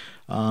time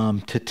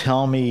to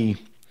tell me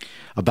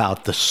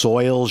about the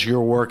soils you're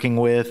working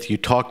with. You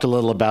talked a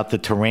little about the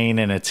terrain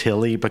and it's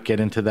hilly, but get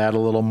into that a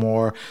little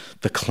more.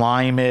 The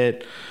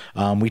climate.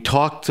 We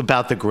talked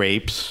about the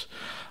grapes.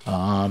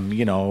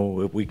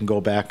 If we can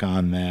go back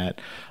on that.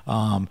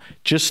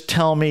 Just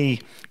tell me,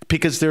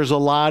 because there's a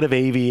lot of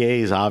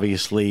AVAs,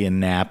 obviously, in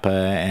Napa,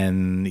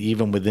 and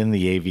even within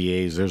the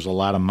AVAs, there's a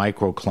lot of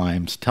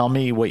microclimes. Tell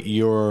me what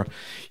you're,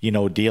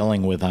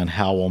 dealing with on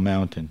Howell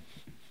Mountain.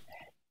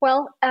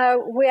 Well,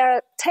 we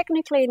are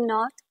technically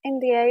not in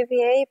the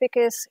AVA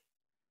because,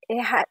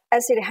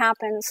 as it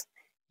happens,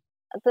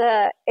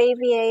 the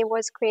AVA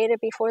was created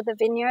before the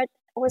vineyard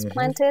was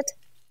planted.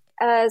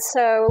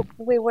 So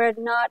we were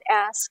not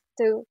asked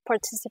to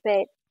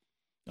participate.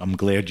 I'm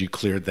glad you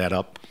cleared that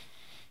up.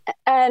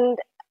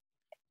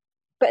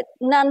 But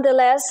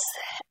nonetheless,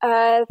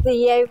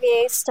 the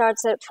AVA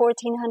starts at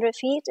 1,400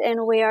 feet,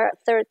 and we are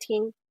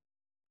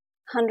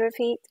 1,300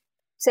 feet.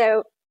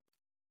 So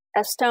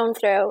a stone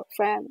throw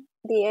from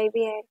the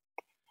AVA.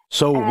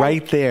 So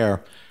right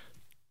there,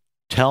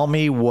 tell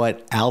me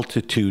what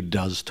altitude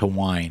does to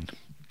wine.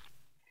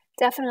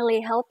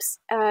 Definitely helps,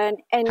 and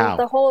How?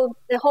 the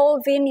whole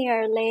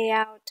vineyard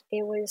layout,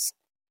 it was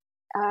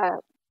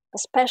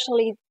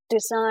especially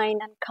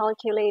designed and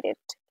calculated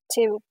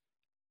to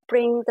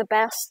bring the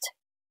best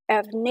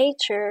of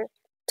nature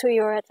to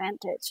your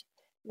advantage.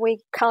 We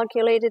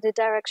calculated the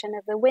direction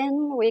of the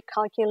wind. We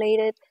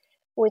calculated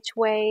which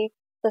way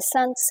the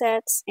sun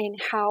sets and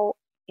how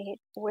it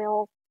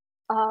will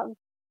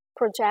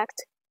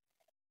project.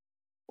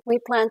 We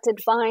planted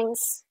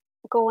vines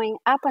going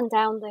up and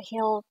down the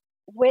hill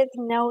with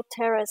no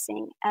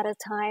terracing at a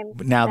time.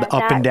 Now, the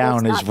up and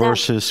down is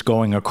versus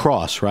going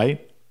across,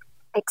 right?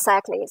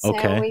 Exactly. So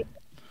okay.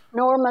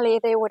 Normally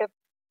they would have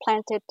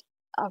planted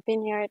a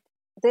vineyard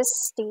this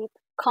steep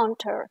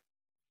contour.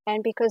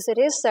 And because it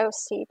is so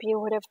steep, you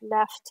would have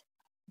left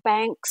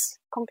banks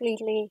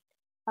completely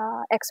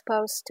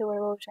exposed to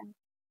erosion.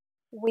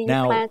 We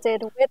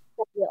planted with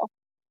the hill.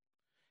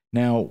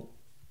 Now,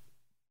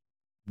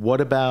 what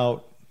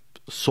about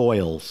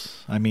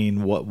soils? I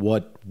mean, what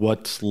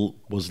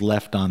was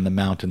left on the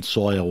mountain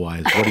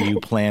soil-wise? What are you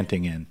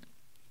planting in?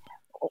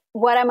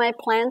 What am I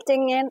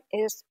planting in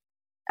is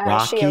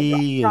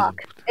rocky rock.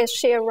 It's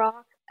sheer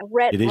rock,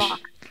 red rock,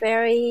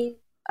 very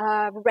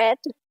red,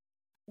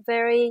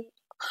 very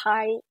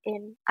high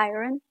in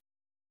iron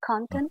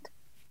content,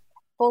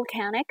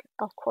 volcanic,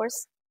 of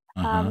course.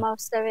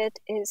 Most of it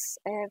is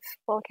of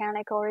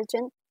volcanic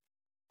origin.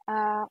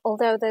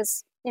 Although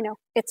there's,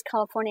 it's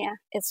California.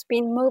 It's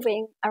been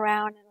moving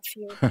around in a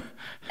few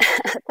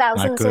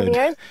thousands of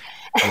years.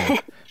 Yeah.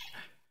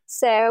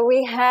 So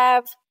we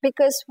have,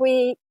 because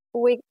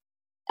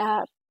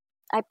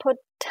I put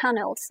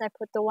tunnels, I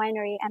put the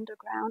winery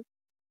underground.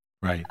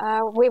 Right.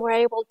 We were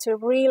able to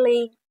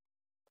really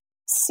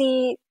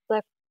see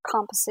the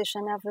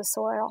composition of the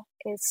soil.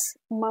 It's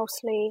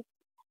mostly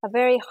a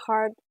very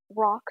hard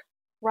rock,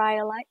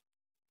 rhyolite,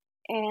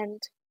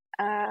 and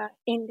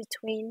in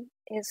between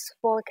is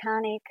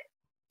volcanic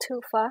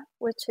tufa,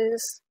 which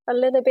is a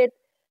little bit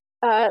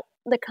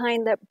the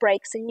kind that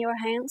breaks in your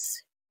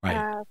hands.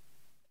 Right.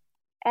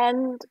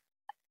 And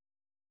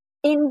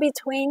in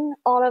between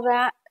all of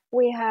that,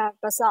 we have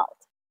basalt,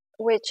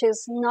 which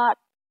is not,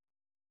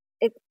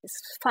 it's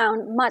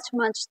found much,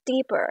 much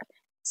deeper.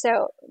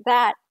 So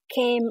that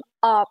came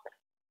up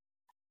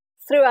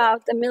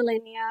throughout the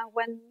millennia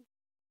when,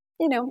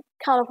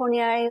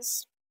 California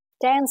is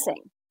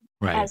dancing,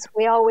 as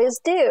we always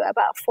do,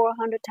 about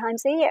 400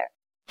 times a year.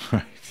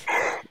 Right.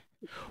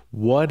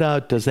 What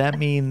does that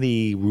mean?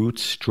 The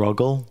roots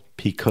struggle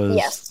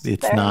because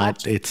it's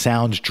not. Much. It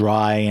sounds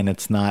dry and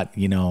it's not,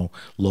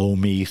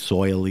 loamy,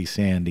 soily,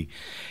 sandy.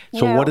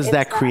 So what does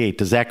that create?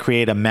 Does that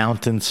create a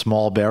mountain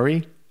small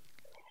berry?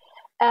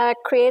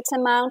 Creates a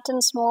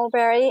mountain small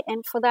berry,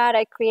 and for that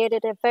I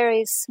created a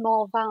very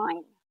small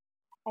vine.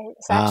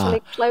 It's actually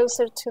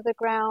closer to the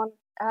ground.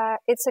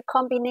 It's a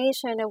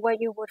combination of what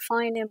you would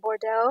find in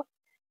Bordeaux,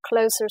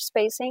 closer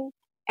spacing,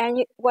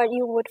 and what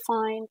you would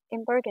find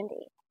in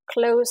Burgundy,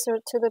 closer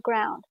to the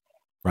ground.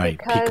 Right,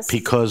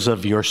 because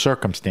of your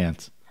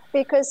circumstance.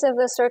 Because of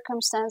the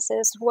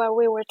circumstances, what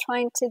we were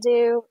trying to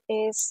do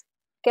is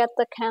get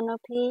the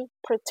canopy,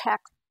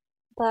 protect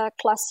the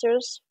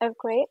clusters of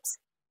grapes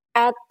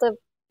at the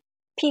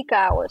peak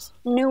hours,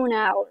 noon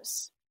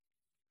hours.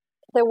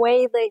 The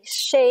way they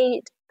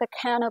shade, the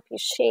canopy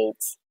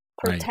shades,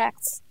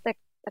 protects the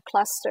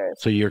clusters.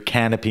 So your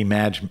canopy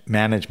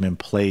management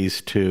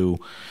plays to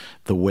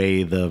the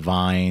way the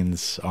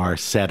vines are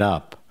set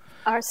up.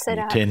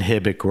 To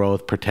inhibit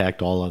growth,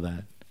 protect all of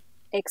that.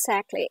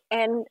 Exactly.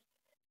 And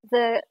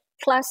the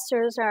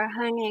clusters are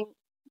hanging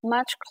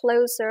much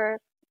closer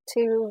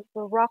to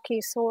the rocky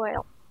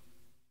soil.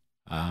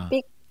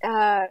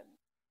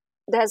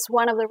 That's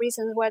one of the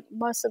reasons why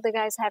most of the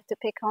guys have to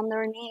pick on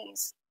their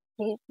knees.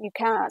 You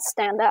cannot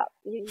stand up.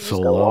 You just go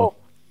low.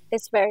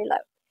 It's very low.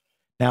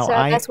 Now,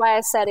 that's why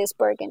I said it's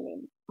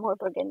Burgundy, more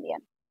Burgundian.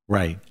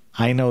 Right.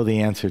 I know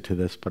the answer to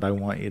this, but I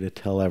want you to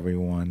tell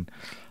everyone,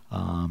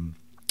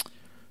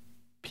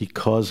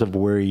 because of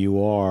where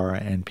you are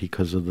and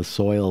because of the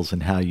soils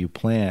and how you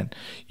plant,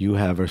 you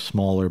have a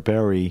smaller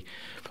berry.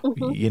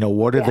 Mm-hmm.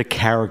 What are the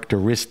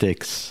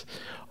characteristics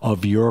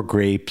of your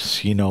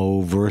grapes,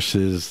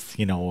 versus,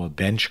 a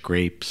bench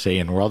grape, say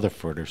in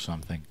Rutherford or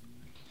something?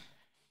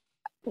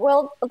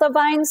 Well, the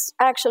vines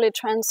actually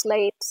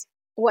translate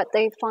what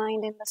they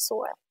find in the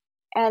soil.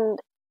 And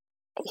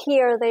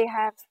here they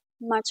have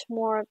much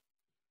more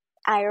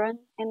iron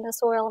in the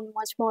soil,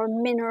 much more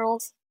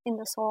minerals in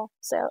the soil.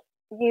 So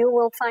you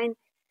will find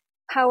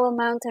Howell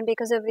Mountain,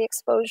 because of the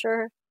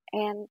exposure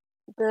and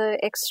the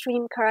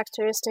extreme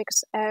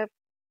characteristics of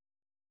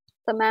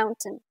the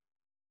mountain,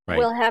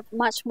 will have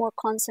much more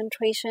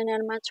concentration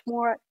and much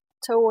more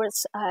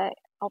towards a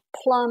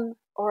plum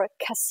or a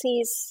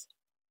cassis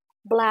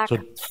black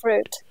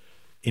fruit.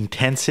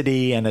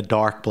 Intensity and a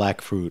dark black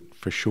fruit,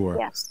 for sure.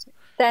 Yes,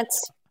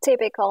 that's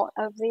typical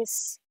of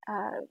this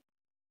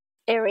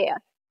area.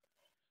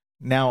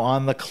 Now,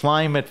 on the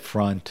climate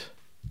front,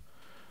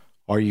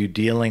 are you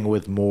dealing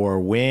with more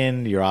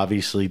wind? You're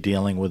obviously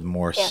dealing with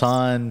more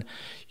sun.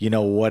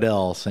 What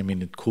else? I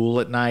mean, it's cool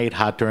at night,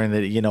 hot during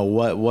the,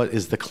 what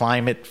is the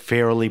climate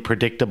fairly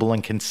predictable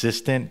and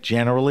consistent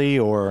generally,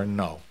 or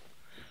no?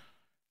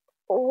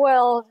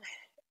 Well,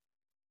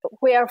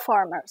 we are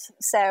farmers,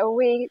 so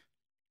we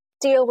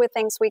deal with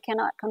things we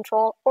cannot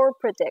control or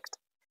predict.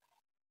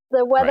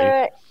 The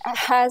weather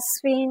has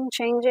been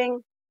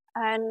changing,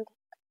 and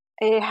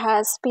it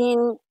has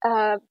been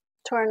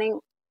turning.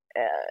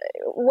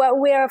 What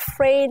we are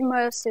afraid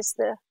most is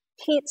the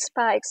heat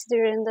spikes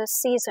during the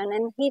season,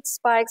 and heat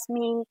spikes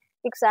mean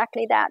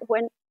exactly that.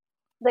 When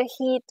the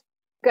heat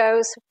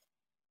goes,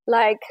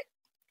 like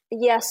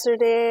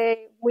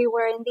yesterday, we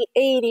were in the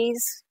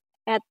 80s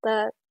at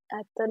the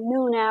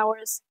noon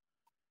hours.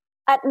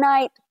 At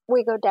night,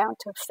 we go down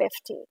to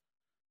 50.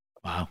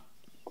 Wow.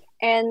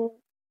 And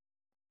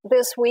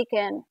this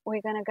weekend,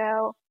 we're going to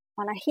go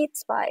on a heat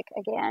spike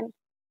again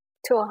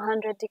to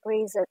 100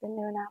 degrees at the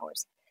noon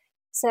hours.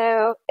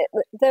 So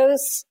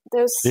those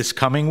This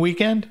coming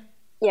weekend?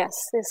 Yes,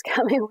 this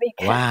coming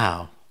weekend.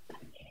 Wow.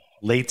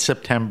 Late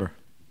September.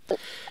 So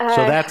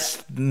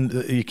that's,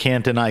 you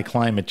can't deny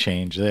climate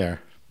change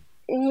there.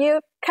 You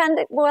can't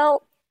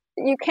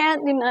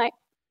deny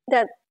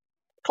that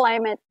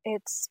climate,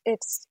 it's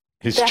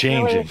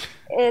changing.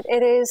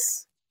 It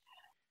is,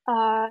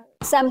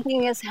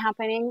 something is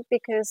happening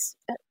because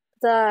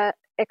the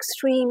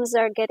extremes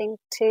are getting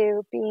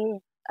to be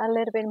a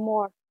little bit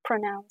more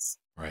pronounced.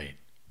 Right.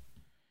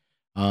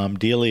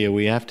 Delia,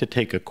 we have to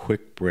take a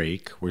quick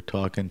break. We're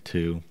talking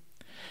to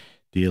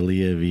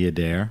Delia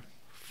Viader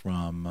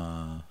from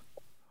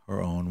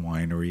her own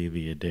winery,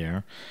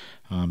 Viader.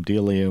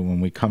 Delia, when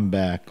we come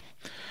back,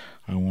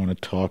 I want to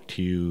talk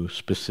to you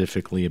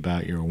specifically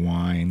about your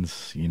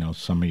wines,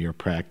 some of your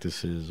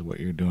practices,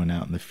 what you're doing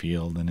out in the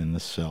field and in the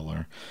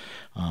cellar,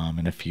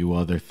 and a few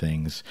other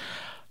things.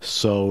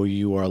 So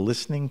you are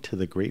listening to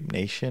The Grape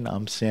Nation.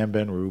 I'm Sam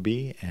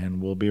Ben-Ruby,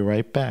 and we'll be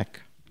right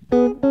back.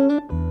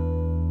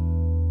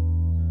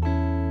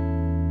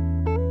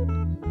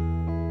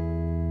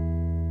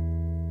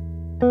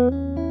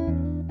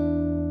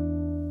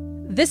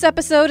 This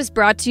episode is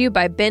brought to you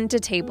by Bin to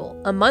Table,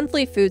 a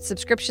monthly food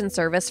subscription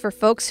service for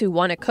folks who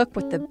want to cook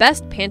with the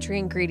best pantry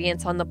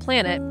ingredients on the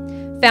planet,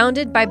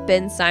 founded by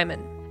Ben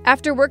Simon.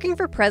 After working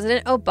for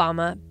President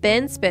Obama,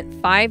 Ben spent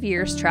 5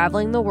 years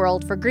traveling the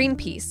world for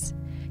Greenpeace,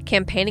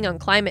 campaigning on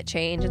climate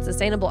change and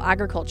sustainable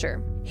agriculture.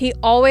 He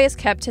always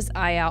kept his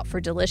eye out for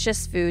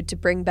delicious food to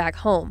bring back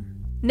home.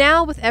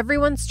 Now, with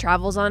everyone's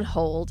travels on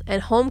hold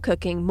and home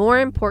cooking more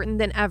important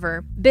than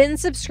ever, Bin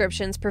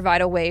subscriptions provide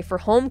a way for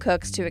home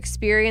cooks to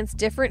experience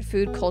different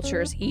food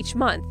cultures each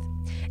month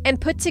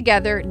and put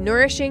together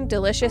nourishing,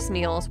 delicious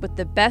meals with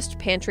the best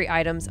pantry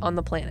items on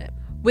the planet.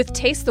 With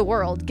Taste the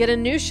World, get a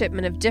new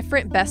shipment of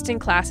different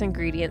best-in-class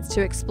ingredients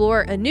to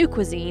explore a new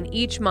cuisine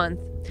each month,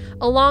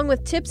 along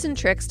with tips and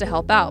tricks to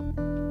help out.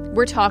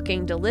 We're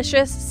talking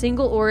delicious,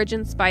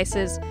 single-origin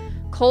spices,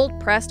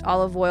 cold-pressed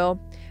olive oil,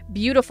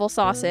 beautiful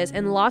sauces,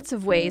 and lots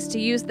of ways to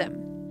use them.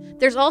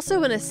 There's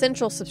also an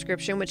essential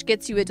subscription which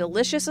gets you a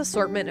delicious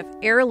assortment of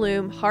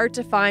heirloom,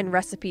 hard-to-find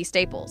recipe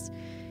staples.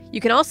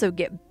 You can also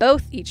get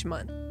both each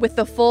month with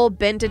the full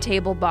Bin to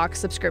Table box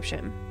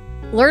subscription.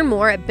 Learn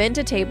more at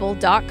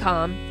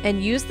bintotable.com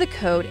and use the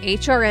code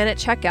HRN at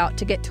checkout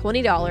to get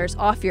 $20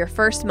 off your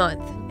first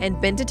month,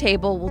 and Bin to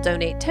Table will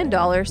donate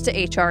 $10 to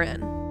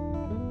HRN.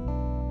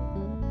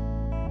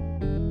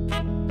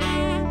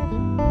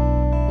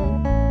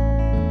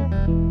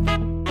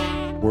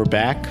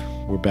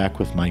 We're back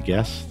with my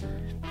guest,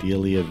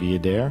 Delia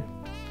Viader.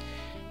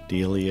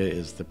 Delia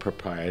is the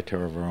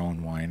proprietor of her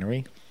own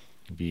winery,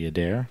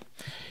 Viader.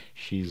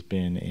 She's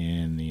been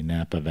in the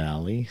Napa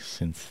Valley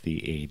since the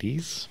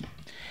 80s.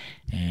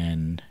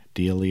 And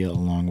Delia,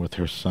 along with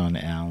her son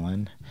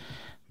Alan,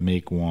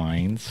 make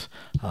wines.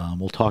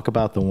 We'll talk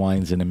about the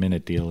wines in a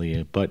minute,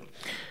 Delia. But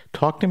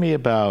talk to me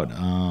about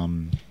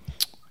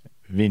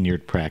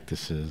vineyard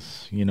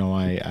practices. You know,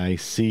 I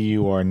see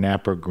you are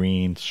Napa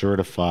Green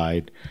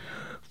certified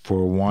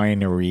for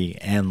winery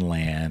and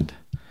land.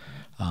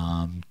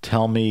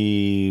 Tell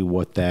me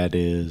what that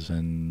is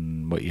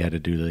and what you had to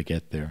do to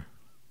get there.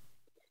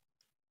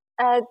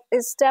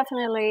 It's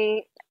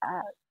definitely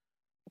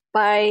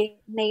by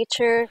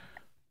nature.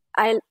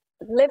 I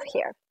live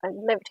here. I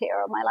lived here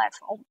all my life.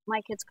 All my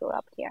kids grew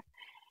up here.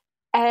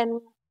 And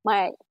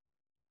my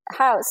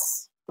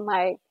house,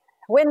 my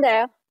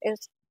window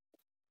is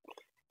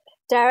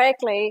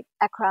directly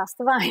across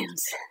the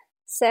vines.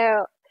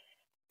 So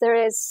there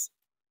is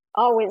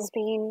always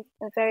been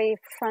a very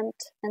front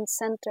and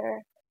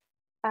center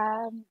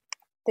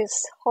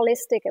this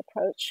holistic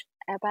approach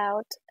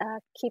about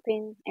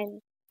keeping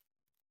and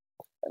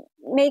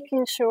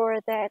making sure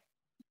that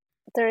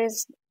there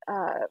is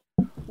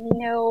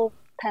no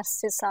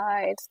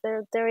pesticides,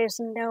 there is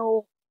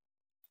no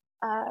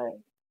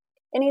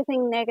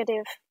anything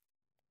negative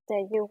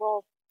that you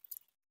will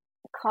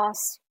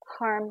cause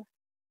harm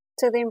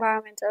to the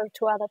environment or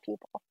to other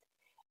people.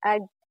 I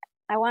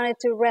wanted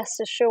to rest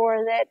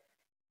assured that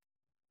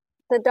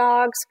the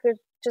dogs could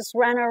just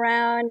run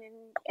around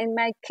and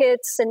my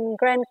kids and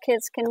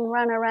grandkids can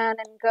run around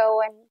and go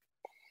and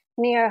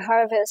near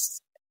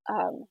harvest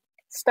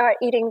start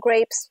eating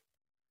grapes,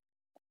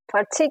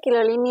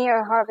 particularly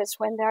near harvest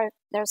when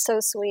they're so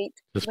sweet.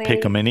 Just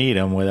pick them and eat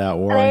them without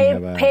worrying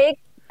about it.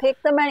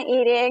 Pick them and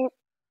eat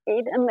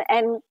them,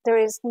 and there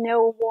is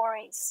no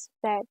worries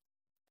that,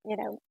 you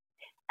know,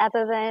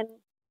 other than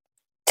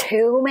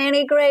too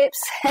many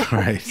grapes.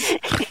 Right.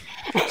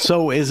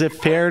 So is it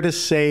fair to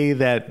say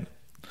that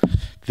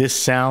this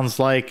sounds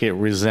like it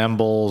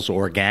resembles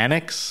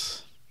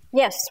organics?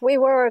 Yes, we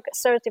were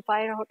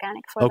certified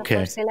organic for the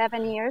first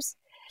 11 years.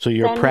 So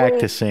you're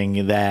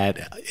practicing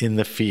that in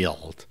the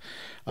field.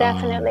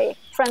 Definitely,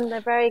 from the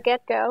very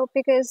get-go,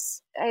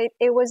 because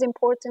it was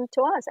important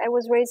to us. I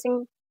was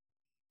raising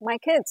my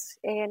kids,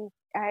 and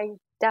I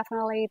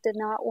definitely did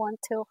not want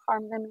to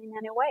harm them in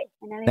any way,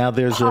 in any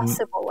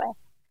possible way.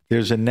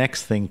 There's a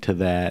next thing to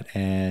that,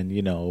 and,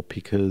 you know,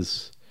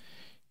 because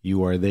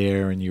you are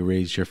there and you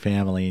raise your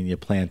family and you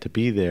plan to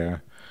be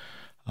there,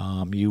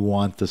 you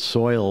want the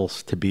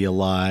soils to be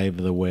alive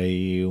the way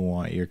you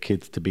want your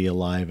kids to be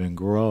alive and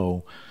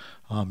grow.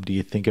 Do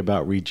you think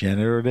about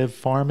regenerative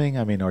farming?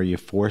 I mean, are you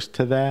forced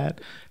to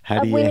that?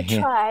 How do you?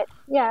 Tried.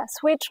 Yes,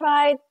 we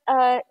tried.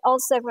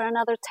 Also, for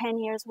another 10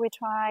 years, we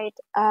tried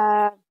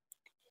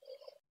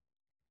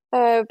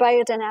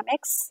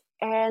biodynamics,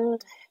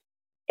 and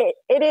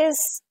it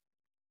is.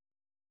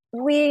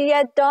 We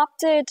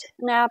adopted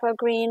Napa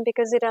Green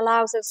because it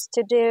allows us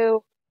to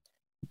do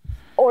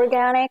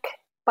organic,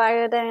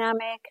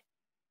 biodynamic,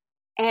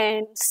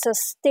 and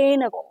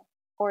sustainable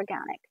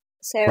organic.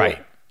 So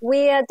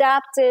we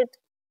adapted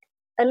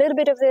a little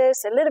bit of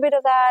this, a little bit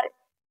of that.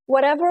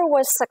 Whatever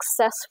was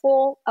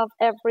successful of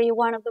every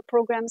one of the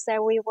programs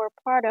that we were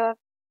part of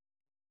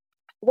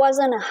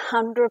wasn't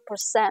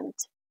 100%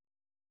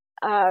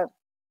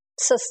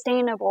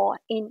 sustainable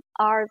in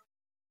our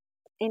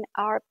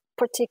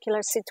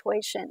particular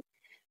situation.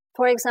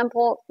 For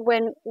example,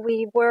 when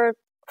we were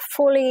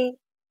fully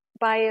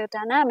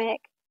biodynamic,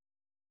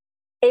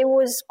 it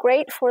was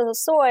great for the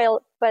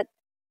soil, but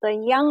the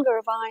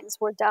younger vines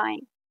were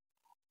dying.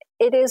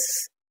 it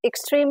is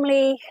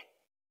extremely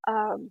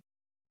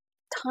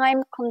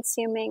time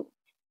consuming,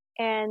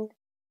 and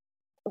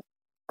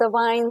the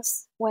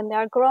vines, when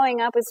they're growing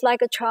up, it's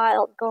like a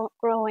child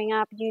growing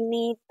up. You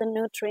need the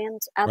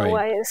nutrients,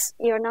 otherwise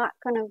you're not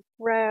going to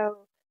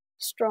grow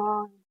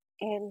strong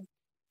and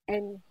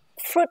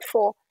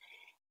fruitful.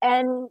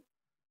 And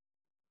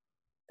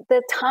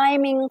the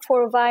timing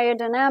for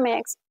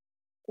biodynamics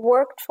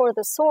worked for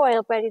the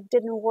soil, but it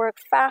didn't work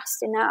fast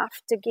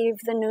enough to give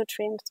the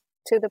nutrients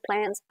to the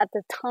plants at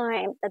the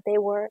time that they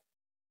were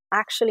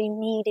actually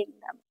needing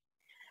them.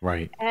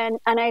 Right. And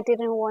I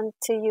didn't want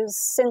to use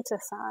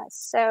synthesized,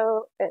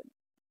 so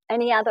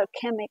any other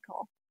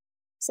chemical.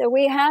 So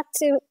we had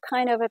to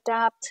kind of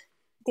adapt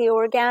the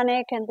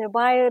organic and the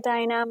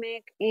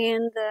biodynamic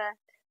in the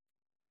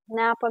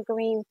Napa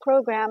Green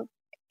program.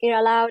 It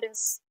allowed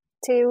us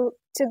to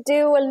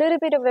do a little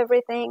bit of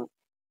everything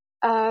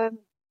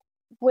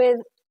with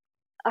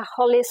a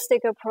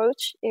holistic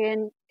approach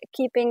in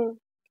keeping,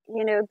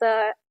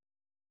 the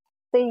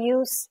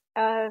use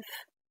of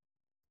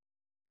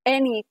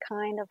any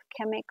kind of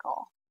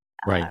chemical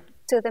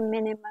to the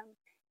minimum.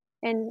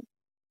 And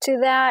to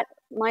that,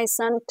 my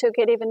son took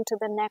it even to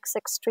the next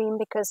extreme,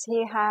 because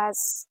he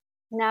has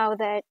now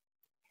that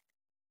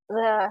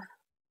the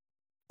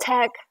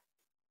tech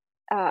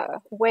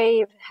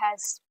wave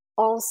has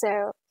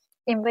also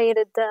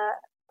invaded the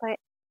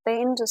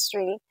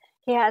industry.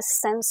 He has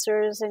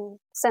sensors and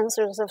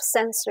sensors of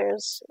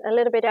sensors a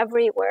little bit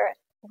everywhere,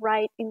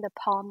 right in the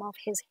palm of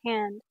his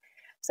hand.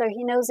 So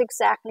he knows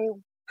exactly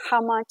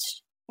how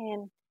much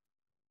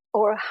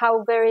or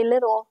how very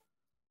little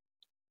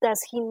does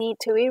he need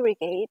to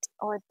irrigate,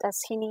 or does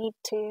he need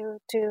to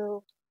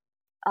do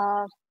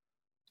a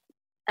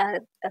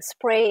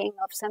spraying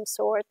of some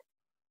sort.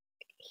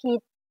 He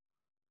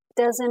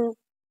doesn't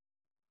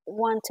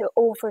want to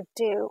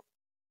overdo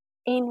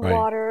in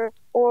water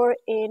or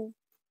in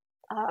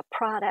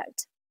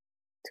product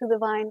to the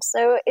vine.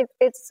 So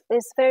it's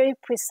very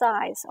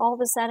precise. All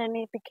of a sudden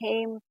it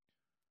became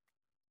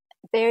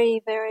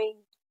very, very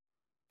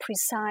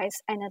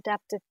precise and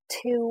adapted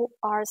to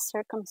our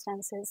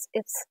circumstances.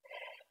 It's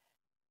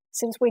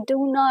since we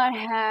do not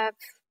have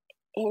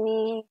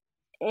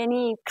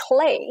any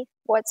clay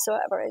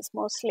whatsoever, it's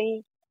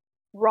mostly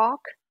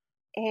rock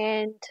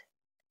and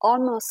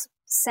almost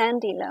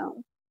sandy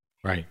loam.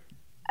 Right.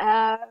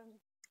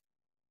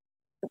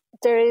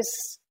 There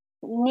is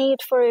need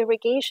for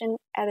irrigation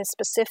at a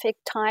specific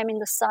time in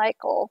the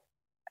cycle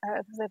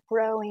of the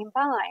growing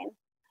vine,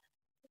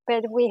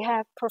 but we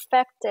have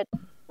perfected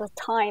the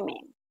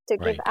timing to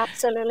give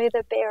absolutely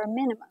the bare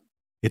minimum.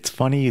 It's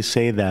funny you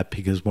say that,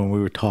 because when we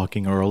were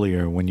talking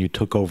earlier, when you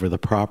took over the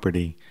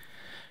property,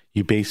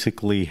 you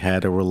basically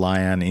had to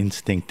rely on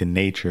instinct and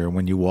nature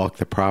when you walk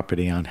the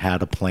property on how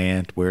to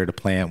plant, where to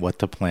plant, what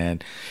to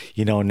plant.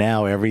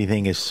 Now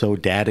everything is so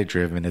data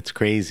driven. It's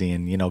crazy.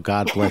 And,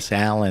 God bless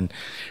Alan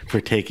for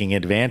taking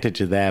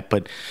advantage of that.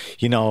 But,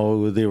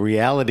 the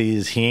reality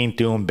is he ain't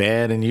doing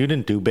bad, and you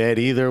didn't do bad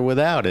either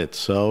without it.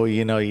 So,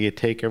 you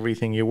take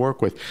everything you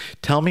work with.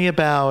 Tell me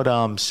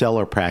about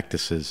cellar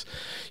practices.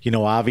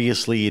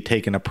 Obviously you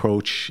take an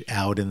approach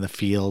out in the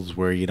fields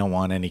where you don't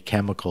want any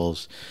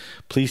chemicals.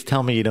 Please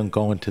tell me you don't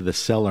go into the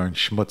cellar and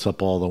schmutz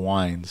up all the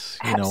wines.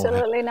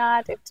 Absolutely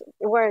not.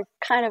 We're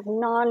kind of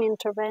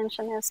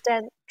non-interventionist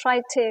and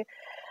tried to,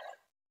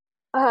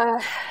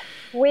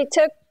 we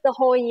took the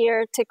whole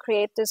year to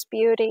create this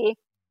beauty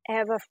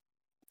of a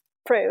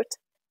fruit.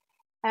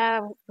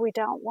 We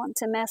don't want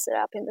to mess it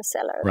up in the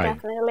cellar,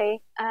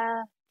 definitely.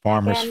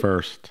 Farmers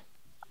first.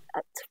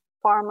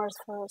 Farmers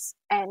first.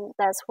 And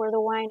that's where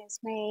the wine is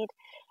made.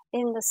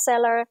 In the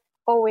cellar,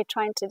 all we're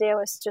trying to do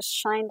is just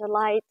shine the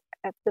light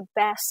at the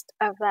best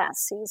of that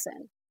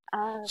season.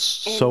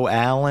 So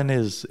Alan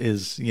is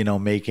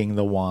making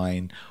the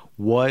wine.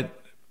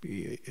 What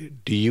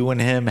do you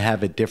and him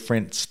have a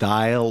different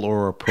style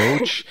or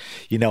approach?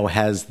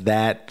 Has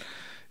that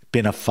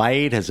been a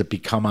fight? Has it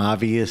become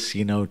obvious,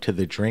 to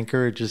the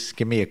drinker? Just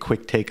give me a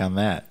quick take on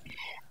that.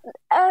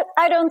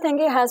 I don't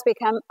think it has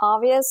become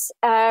obvious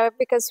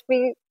because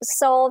we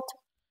solved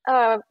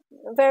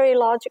very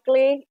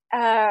logically.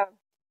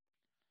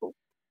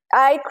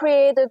 I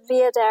created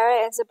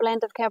Viader as a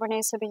blend of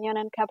Cabernet Sauvignon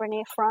and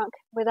Cabernet Franc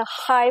with a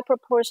high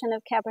proportion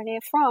of Cabernet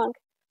Franc,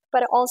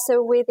 but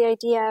also with the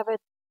idea of a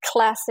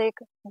classic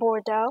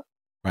Bordeaux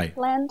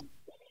blend.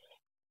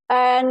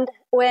 And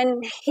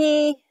when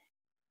he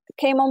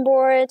came on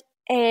board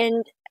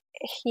and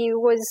he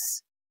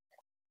was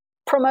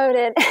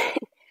promoted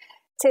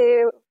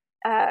to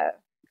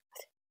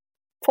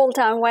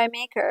full-time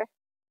winemaker,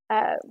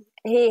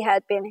 he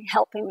had been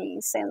helping me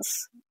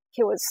since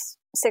he was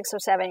 6 or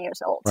 7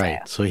 years old.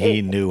 Right. So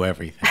he knew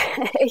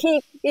everything.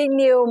 he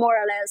knew more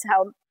or less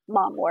how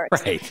mom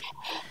works. Right.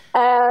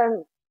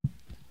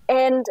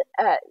 And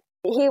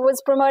he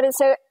was promoted.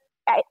 So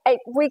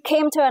we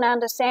came to an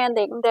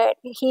understanding that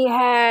he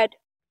had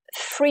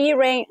free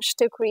range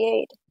to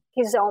create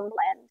his own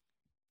blend.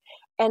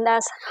 And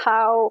that's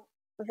how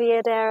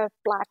Viader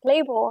Black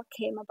Label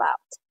came about.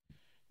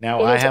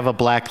 Now, I have a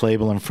black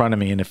label in front of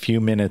me. In a few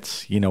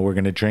minutes, we're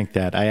going to drink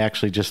that. I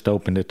actually just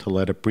opened it to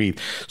let it breathe.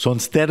 So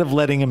instead of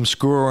letting him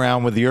screw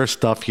around with your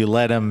stuff, you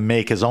let him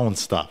make his own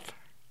stuff.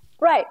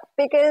 Right,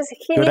 because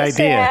he Good needs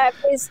idea. to have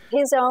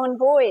his own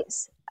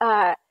voice.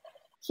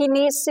 He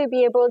needs to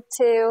be able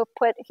to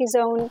put his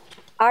own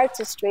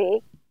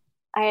artistry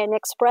and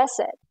express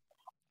it.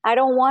 I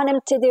don't want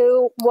him to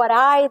do what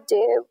I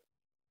do.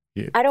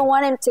 Yeah. I don't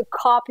want him to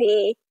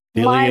copy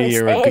my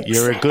Delia, mistakes.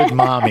 you're a good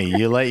mommy.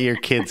 You let your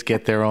kids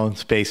get their own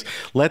space.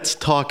 Let's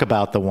talk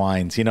about the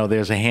wines.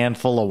 There's a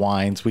handful of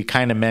wines. We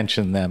kind of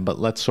mentioned them, but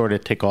let's sort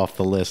of tick off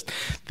the list.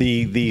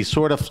 The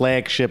sort of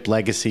flagship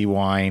legacy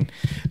wine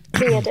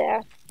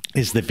Viader.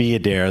 is the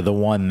Viader, the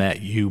one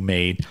that you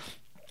made.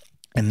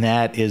 And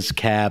that is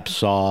Cab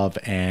Sauv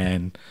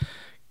and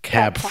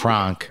Cab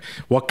Franc.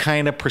 What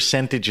kind of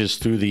percentages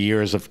through the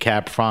years of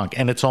Cab Franc?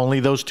 And it's only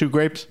those two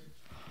grapes?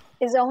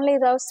 It's only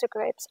those two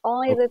grapes,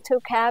 only the two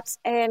cabs,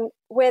 and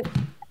with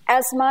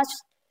as much,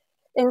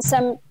 in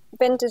some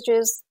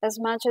vintages, as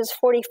much as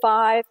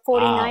 49%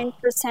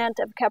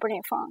 of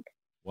Cabernet Franc.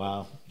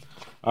 Wow.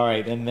 All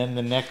right, and then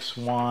the next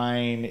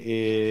wine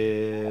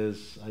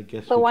is, I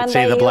guess The we one could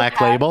say that the you Black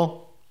have.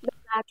 Label? The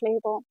Black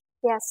Label,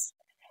 yes.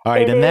 All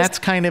right, It and is- that's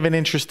kind of an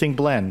interesting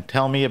blend.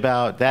 Tell me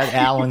about that.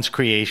 Alan's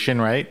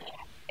creation, right?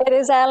 It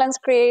is Alan's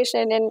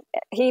creation, and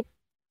he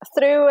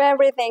threw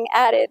everything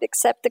at it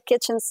except the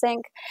kitchen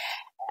sink.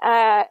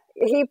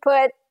 He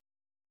put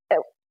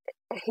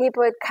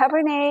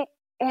Cabernet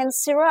and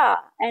Syrah,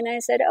 and I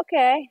said,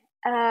 okay,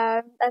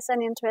 that's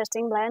an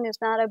interesting blend. It's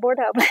not a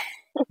Bordeaux blend.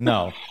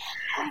 No,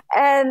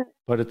 and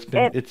but it's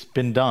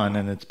been done,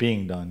 and it's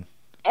being done.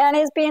 And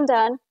it's being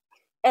done.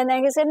 And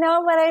then he said,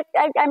 no, but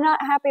I'm not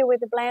happy with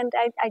the blend.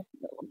 I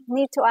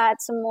need to add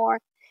some more.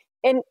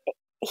 And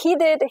he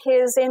did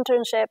his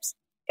internships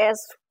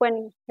as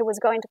when he was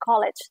going to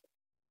college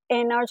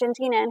in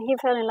Argentina, and he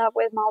fell in love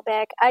with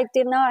Malbec. I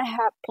did not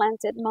have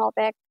planted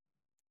Malbec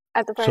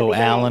at the very beginning.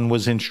 So Alan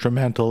was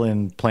instrumental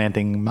in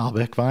planting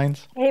Malbec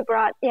vines? He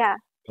brought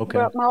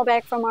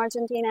Malbec from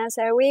Argentina.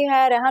 So we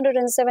had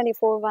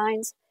 174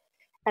 vines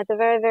at the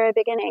very, very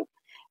beginning.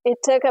 It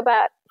took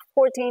about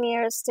 14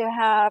 years to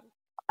have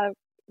a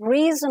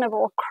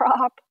reasonable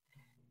crop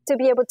to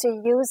be able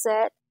to use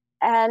it.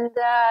 And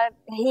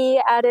he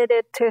added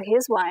it to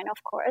his wine,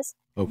 of course.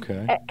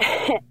 Okay.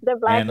 The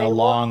Black Label.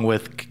 Along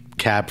with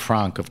Cab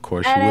Franc, of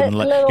course. And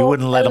You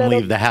wouldn't let him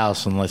leave the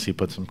house unless he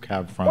put some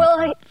Cab Franc.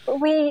 Well,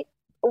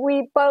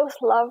 we both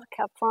love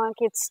Cab Franc.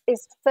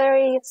 It's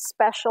very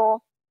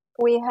special.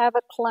 We have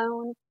a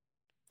clone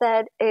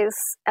that is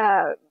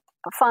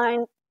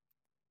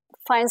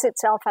finds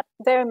itself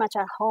very much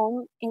at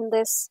home in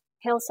this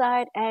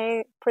hillside,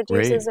 and it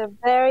produces a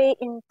very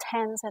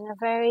intense and a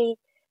very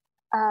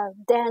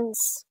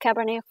dense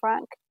Cabernet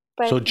Franc.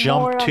 So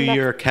jump to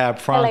your Cab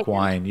Franc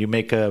wine. You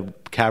make a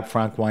Cab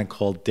Franc wine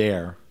called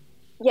Dare.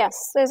 Yes,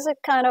 this is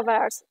kind of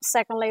our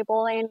second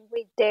label, and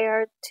we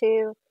dared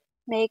to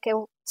make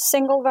a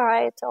single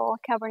varietal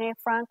Cabernet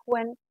Franc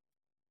when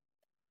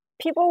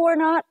people were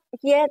not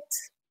yet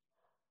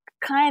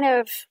kind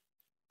of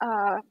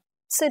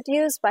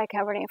seduced by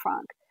Cabernet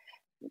Franc.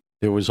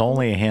 There was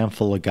only a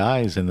handful of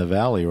guys in the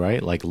valley,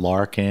 right? Like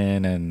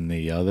Larkin and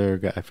the other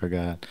guy, I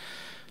forgot,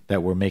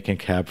 that were making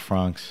Cab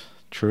Francs.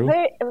 True?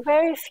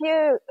 Very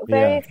few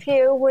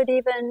would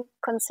even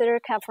consider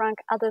Cab Franc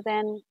other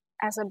than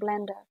as a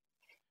blender.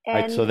 And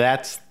right, so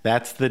that's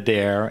the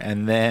Dare,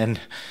 and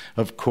then,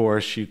 of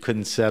course, you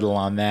couldn't settle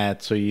on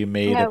that, so you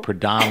made a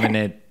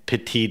predominant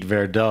Petit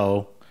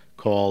Verdot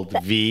called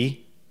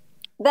V.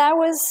 That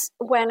was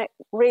when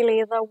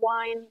really the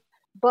wine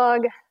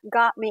bug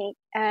got me.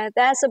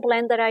 That's a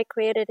blend that I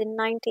created in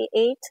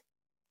 '98.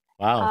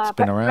 Wow, it's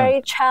been around.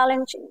 Very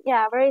challenging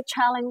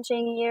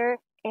year,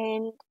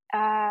 and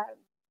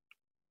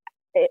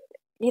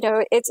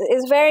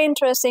it's very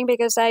interesting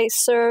because I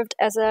served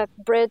as a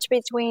bridge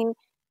between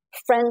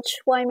French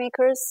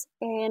winemakers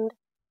and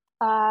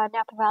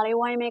Napa Valley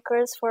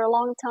winemakers for a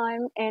long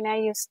time, and I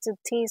used to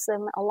tease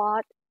them a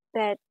lot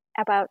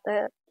about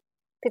the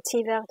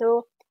Petit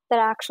Verdot that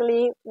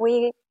actually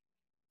we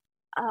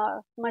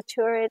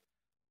mature it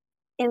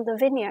in the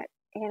vineyard,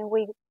 and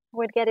we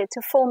would get it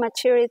to full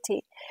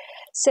maturity.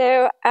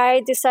 So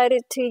I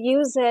decided to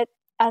use it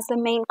as the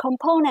main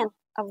component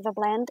of the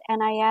blend,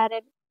 and I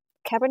added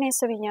Cabernet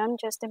Sauvignon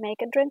just to make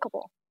it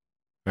drinkable.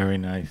 Very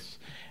nice.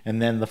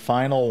 And then the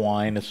final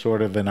wine is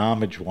sort of an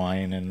homage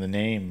wine, and the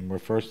name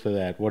refers to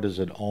that. What is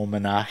it,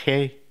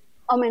 homenaje?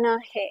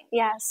 Homenaje,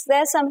 yes.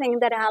 That's something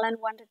that Alan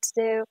wanted to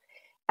do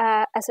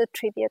as a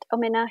tribute.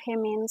 Homenaje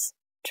means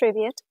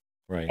tribute.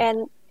 Right.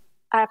 And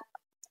at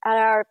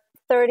our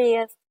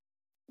 30th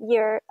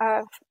year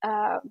of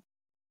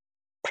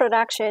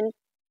production,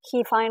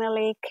 he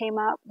finally came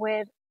up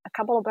with a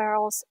couple of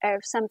barrels of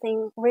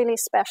something really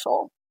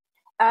special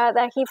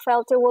that he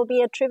felt it will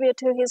be a tribute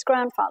to his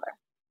grandfather.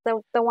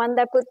 The one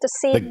that put the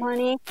seed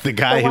money. The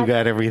guy who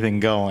got everything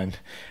going.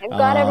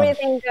 Got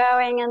everything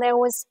going, and that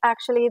was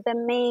actually the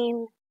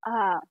main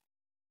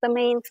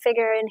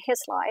figure in his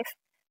life.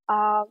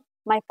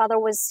 my father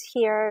was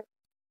here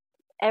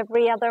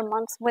every other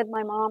month with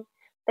my mom.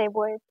 They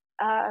would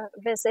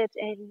visit,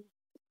 and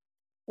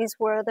these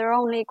were their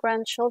only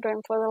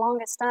grandchildren for the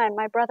longest time.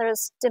 My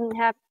brothers didn't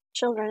have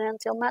children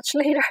until much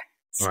later.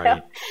 So,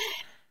 Right.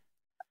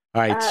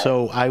 All right.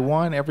 So I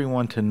want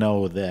everyone to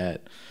know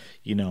that,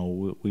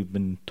 we've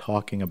been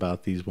talking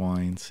about these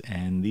wines,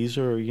 and these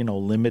are,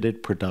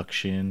 limited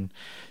production.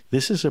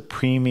 This is a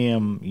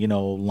premium,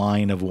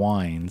 line of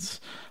wines.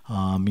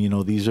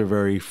 These are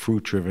very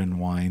fruit-driven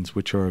wines,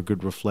 which are a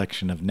good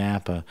reflection of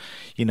Napa.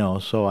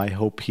 So I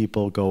hope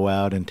people go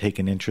out and take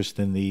an interest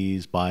in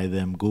these, buy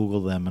them,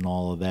 Google them, and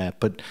all of that.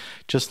 But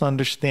just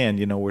understand,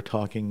 we're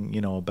talking,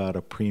 about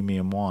a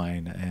premium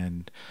wine,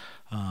 and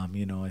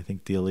I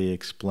think Delia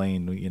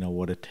explained,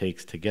 what it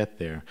takes to get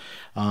there.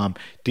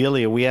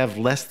 Delia, we have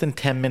less than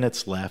 10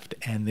 minutes left,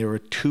 and there are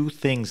two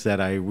things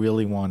that I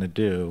really want to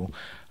do.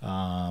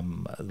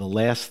 The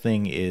last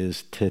thing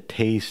is to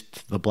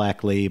taste the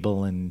black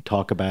label and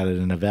talk about it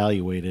and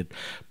evaluate it.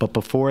 But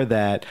before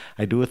that,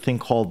 I do a thing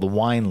called the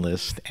wine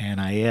list,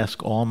 and I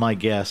ask all my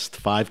guests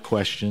 5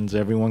 questions.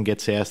 Everyone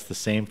gets asked the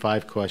same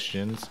 5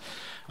 questions.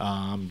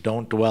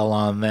 Don't dwell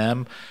on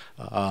them.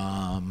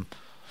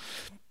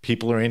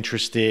 People are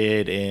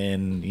interested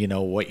in,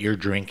 what you're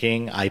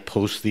drinking. I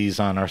post these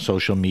on our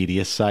social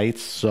media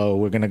sites. So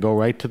we're going to go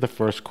right to the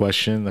first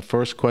question. The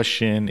first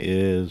question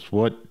is,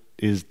 what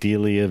is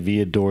Delia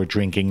Viader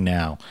drinking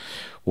now?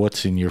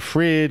 What's in your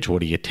fridge?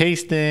 What are you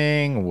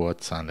tasting?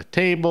 What's on the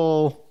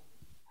table?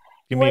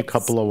 Give me a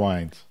couple of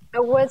wines.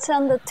 What's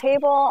on the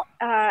table?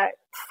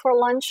 For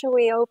lunch,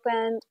 we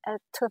opened a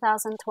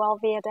 2012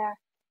 Viader,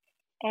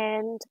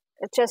 and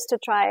just to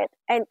try it.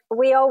 And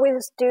we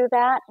always do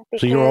that.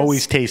 So you're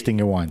always tasting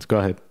your wines. Go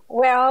ahead.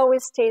 We're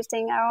always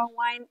tasting our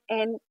wine,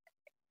 and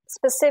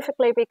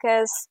specifically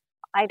because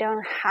I'm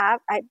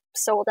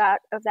sold out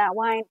of that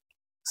wine.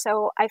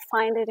 So I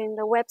find it in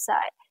the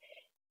website,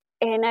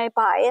 and I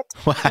buy it,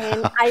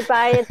 and I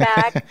buy it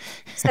back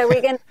so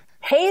we can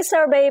taste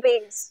our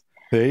babies.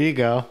 There you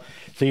go.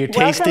 So you're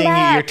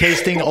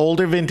tasting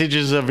older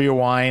vintages of your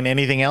wine.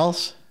 Anything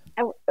else?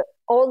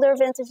 Older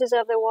vintages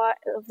of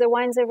the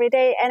wines every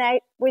day, and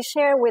we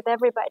share with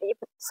everybody,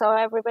 so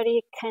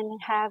everybody can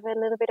have a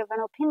little bit of an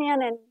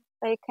opinion, and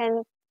they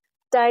can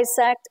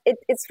dissect.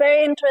 It's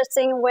very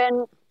interesting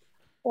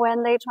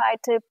when they try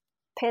to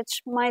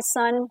pitch my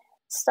son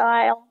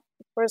style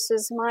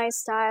versus my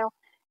style,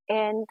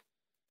 and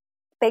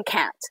they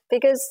can't,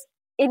 because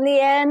in the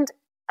end,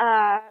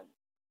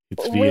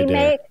 it's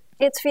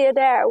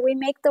Viader. We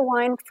make the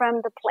wine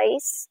from the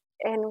place.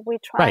 And we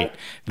try. Right.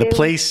 The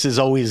place is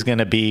always going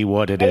to be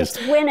what it is.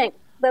 It's winning.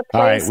 The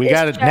place. All right. We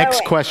got it. Showing.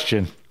 Next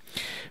question.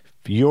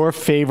 Your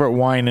favorite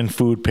wine and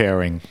food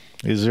pairing.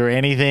 Is there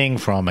anything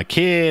from a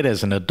kid,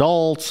 as an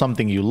adult,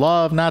 something you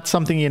love? Not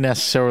something you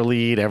necessarily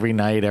eat every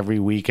night, every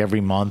week,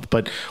 every month.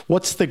 But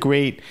what's the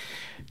great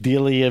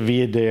Delia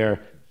Viader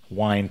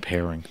wine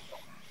pairing?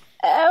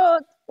 Oh,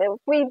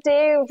 we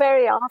do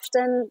very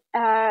often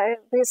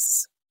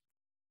this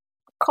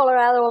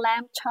Colorado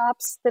lamb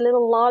chops, the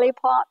little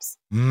lollipops.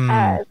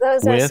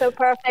 Those are so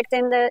perfect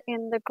in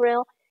the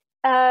grill.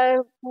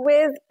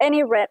 With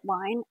any red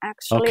wine,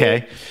 actually.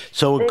 Okay,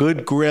 so a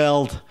good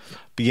grilled,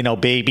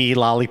 baby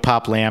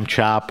lollipop lamb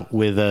chop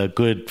with a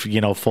good,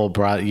 full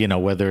broth,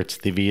 whether it's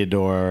the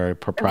Viader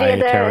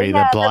proprietary,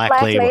 the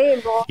black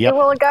label. Yep. It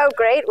will go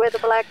great with the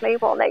black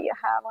label that you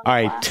have on All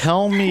right, glass.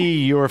 Tell me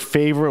your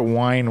favorite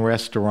wine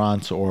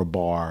restaurants or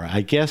bar.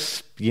 I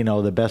guess,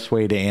 the best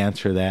way to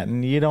answer that,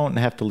 and you don't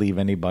have to leave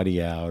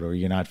anybody out or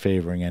you're not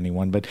favoring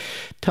anyone, but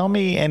tell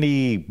me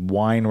any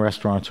wine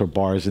restaurants or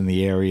bars in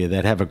the area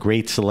that have a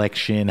great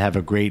selection, have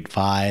a great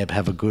vibe,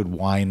 have a good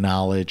wine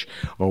knowledge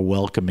or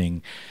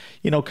welcoming.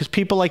 Because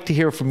people like to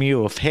hear from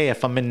you.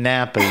 If I'm in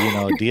Napa,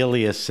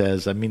 Delia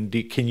says,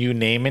 can you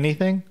name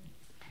anything?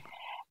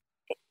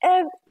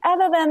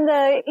 Other than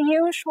the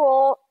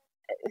usual,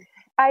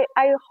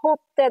 I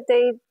hope that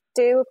they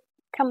do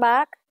come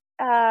back.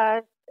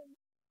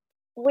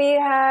 We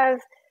have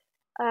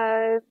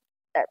a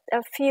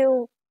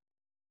few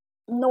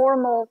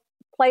normal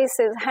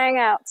places,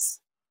 hangouts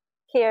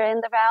here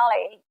in the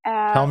valley.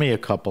 Tell me a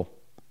couple.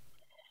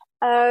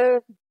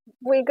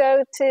 We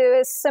go to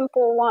a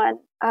simple one,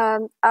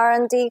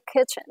 R&D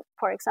Kitchen,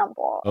 for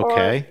example.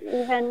 Okay.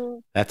 Or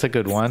even that's a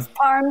good one.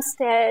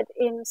 Farmstead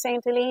in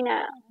St.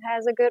 Helena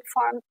has a good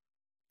farm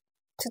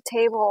to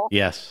table.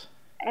 Yes.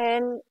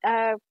 And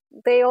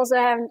they also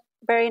have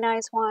very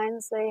nice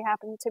wines. They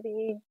happen to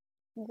be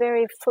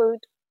very food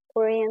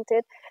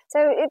oriented.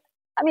 So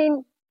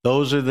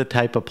those are the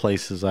type of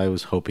places I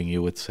was hoping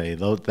you would say.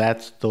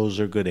 Those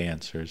are good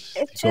answers.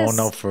 Go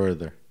no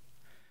further.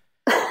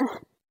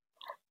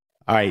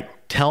 All right,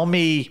 tell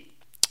me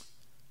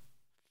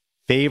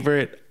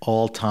favorite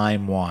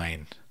all-time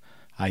wine.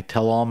 I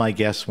tell all my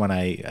guests when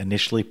I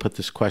initially put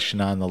this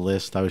question on the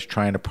list, I was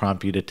trying to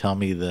prompt you to tell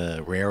me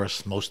the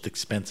rarest, most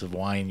expensive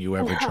wine you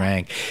ever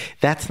drank.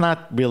 That's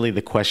not really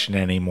the question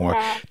anymore.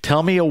 No.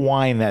 Tell me a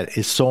wine that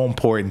is so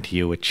important to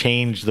you. It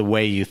changed the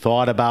way you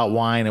thought about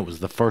wine. It was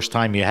the first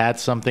time you had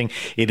something.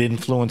 It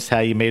influenced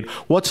how you made.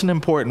 What's an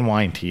important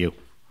wine to you?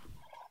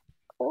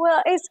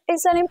 Well,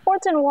 it's an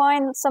important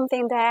wine,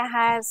 something that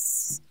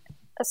has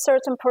a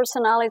certain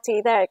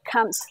personality that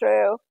comes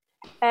through.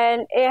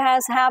 And it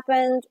has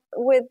happened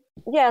with,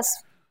 yes,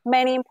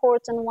 many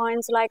important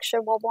wines like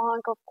Cheval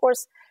Blanc. Of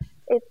course,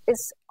 it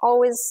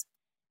always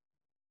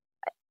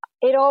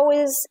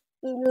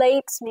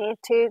elates me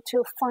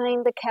to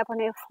find the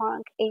Cabernet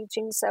Franc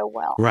aging so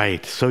well.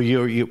 Right. So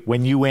you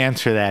when you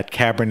answer that,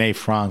 Cabernet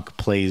Franc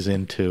plays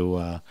into.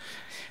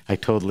 I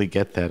totally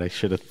get that. I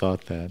should have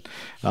thought that.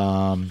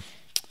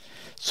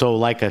 So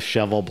like a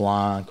Cheval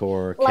Blanc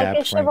or like Cab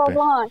a Cheval Franc.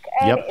 Blanc.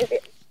 And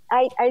Yep.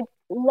 I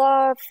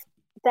love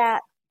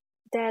that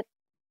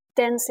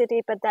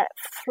density, but that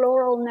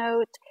floral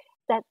note,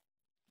 that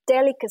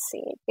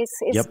delicacy.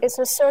 It's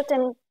a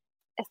certain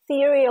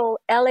ethereal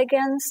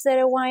elegance that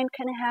a wine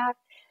can have,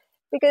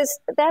 because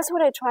that's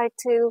what I try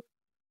to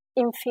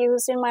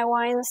infuse in my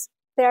wines.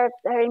 They're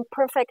in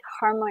perfect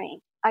harmony.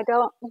 I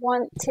don't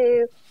want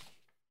to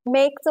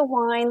make the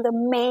wine the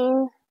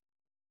main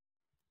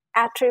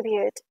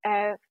attribute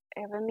of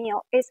a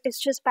meal.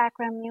 It's just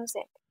background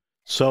music.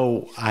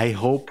 So I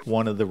hope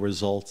one of the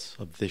results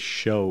of this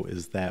show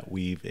is that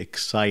we've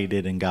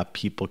excited and got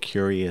people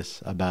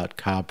curious about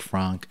Cab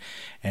Franc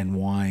and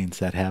wines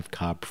that have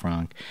Cab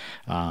Franc.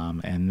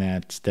 And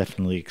that's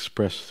definitely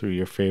expressed through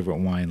your favorite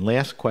wine.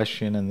 Last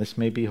question, and this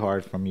may be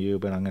hard from you,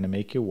 but I'm going to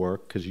make you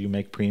work because you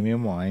make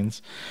premium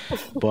wines.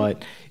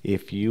 But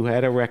if you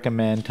had to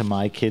recommend to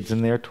my kids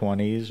in their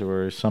 20s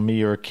or some of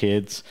your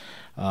kids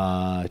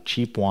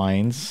cheap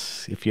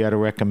wines, if you had to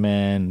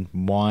recommend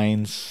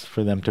wines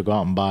for them to go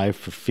out and buy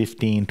for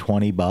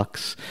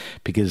 $15-20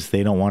 because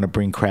they don't want to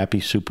bring crappy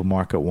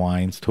supermarket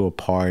wines to a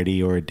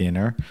party or a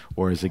dinner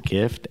or as a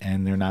gift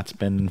and they're not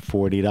spending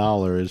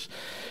 $40,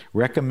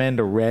 recommend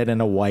a red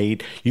and a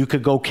white. You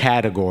could go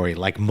category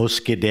like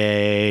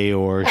Muscadet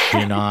or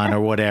Chenin or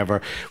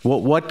whatever.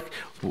 What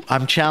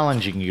I'm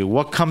challenging you.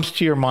 What comes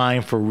to your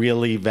mind for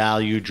really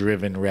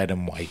value-driven red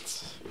and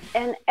whites?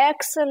 An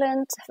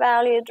excellent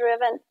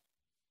value-driven.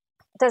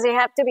 Does it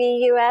have to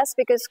be U.S.?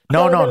 Because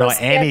No,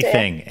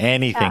 anything.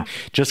 Yeah.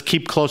 Just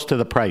keep close to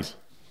the price.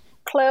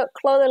 Clos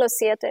de los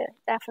Siete,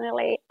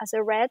 definitely as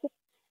a red.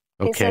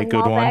 Okay,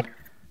 good one.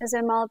 Is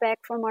a Malbec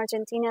from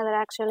Argentina that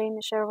actually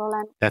Michel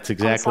Roland. That's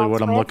exactly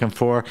what I'm looking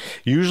for.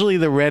 Usually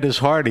the red is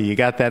harder. You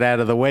got that out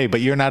of the way,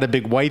 but you're not a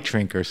big white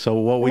drinker. So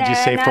what would you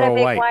say for a white? No,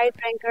 not a big white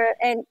drinker.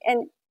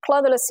 And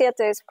Clos de los Siete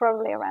is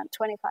probably around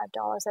 $25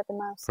 at the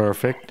most.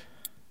 Perfect.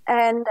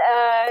 And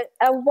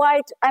a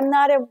white, I'm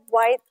not a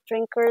white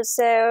drinker,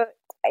 so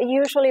I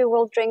usually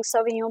will drink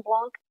Sauvignon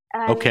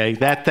Blanc. Okay,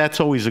 that's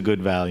always a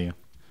good value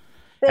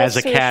as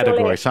a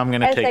category, so I'm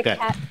going to take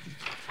that.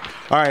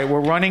 All right,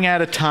 we're running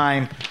out of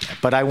time,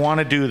 but I want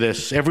to do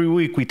this. Every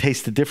week we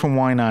taste a different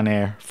wine on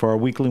air. For our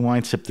weekly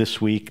wine sip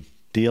this week,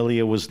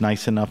 Delia was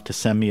nice enough to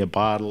send me a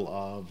bottle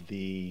of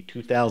the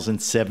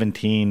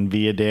 2017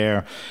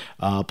 Viader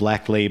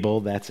Black Label.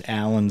 That's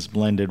Alan's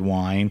blended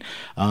wine.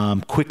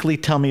 Quickly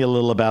tell me a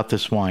little about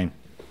this wine.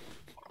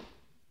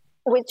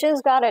 We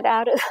just got it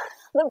out of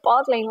the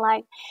bottling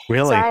line.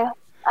 Really? So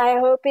I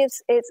hope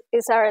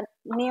it's our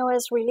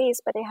newest release,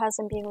 but it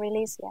hasn't been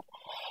released yet.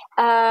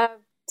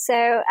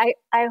 So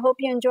I hope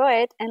you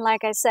enjoy it. And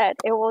like I said,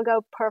 it will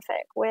go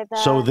perfect with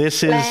so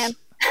this lamb.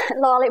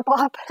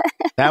 Lollipop.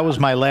 That was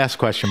my last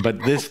question, but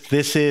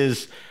this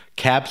is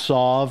Cab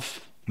Sauv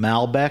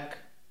Malbec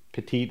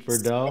Petit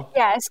Verdot.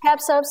 Yeah, it's Cab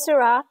Sauv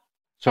Syrah,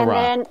 and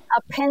then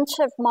a pinch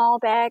of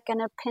Malbec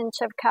and a pinch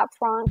of Cab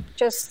Franc,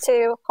 just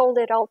to hold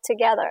it all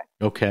together.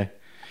 Okay,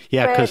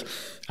 yeah, because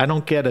I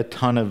don't get a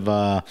ton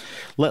of.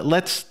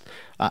 Let's.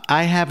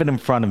 I have it in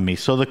front of me.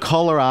 So the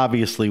color,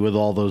 obviously, with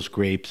all those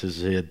grapes,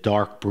 is a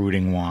dark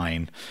brooding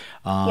wine.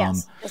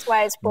 Yes, that's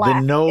why it's black.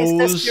 The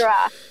nose, it's the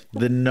Syrah.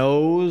 The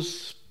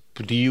nose.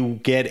 Do you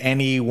get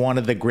any one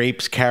of the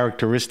grapes'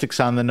 characteristics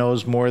on the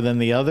nose more than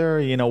the other?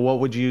 You know, what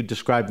would you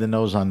describe the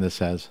nose on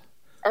this as?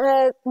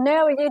 No,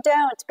 you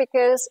don't,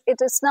 because it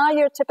is not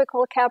your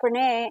typical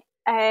Cabernet,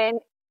 and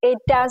it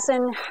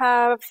doesn't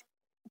have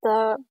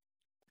the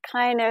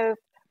kind of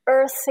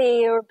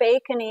earthy or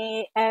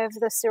bacony of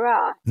the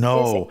Syrah.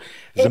 No,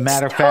 as a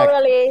matter of fact,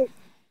 totally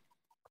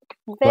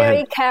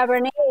very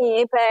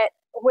Cabernet, but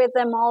with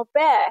the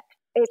Malbec,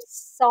 it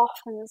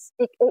softens.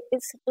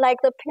 It's like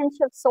the pinch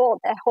of salt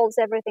that holds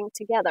everything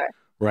together.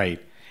 Right.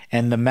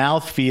 And the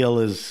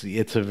mouthfeel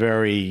it's a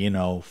very,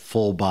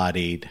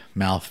 full-bodied,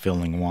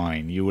 mouth-filling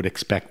wine. You would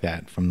expect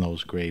that from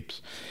those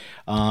grapes.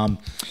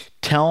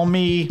 Tell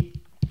me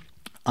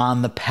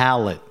on the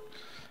palate,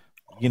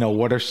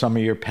 what are some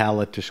of your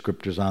palate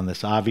descriptors on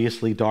this?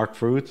 Obviously dark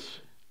fruits?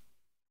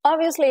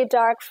 Obviously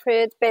dark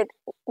fruit, but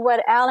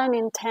what Alan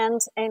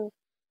intends, and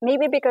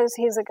maybe because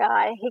he's a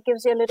guy, he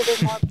gives you a little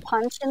bit more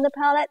punch in the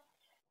palate.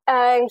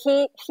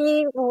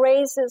 He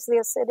raises the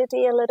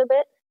acidity a little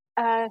bit.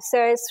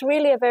 So it's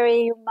really a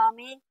very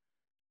umami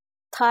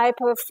type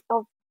of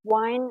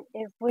wine.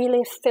 It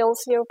really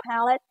fills your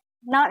palate.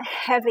 Not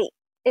heavy.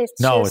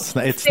 It's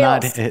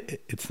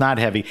not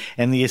heavy,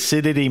 and the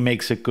acidity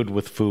makes it good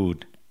with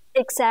food.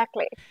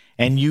 Exactly.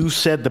 And you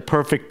said the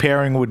perfect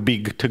pairing would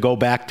be to go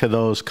back to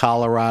those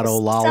Colorado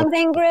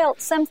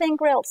lollipops. Something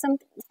grilled.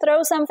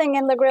 Throw something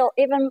in the grill,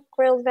 even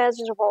grilled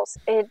vegetables.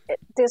 It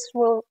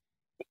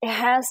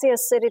has the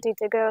acidity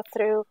to go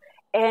through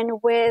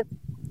and with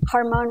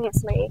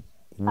harmoniously.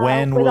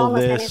 When will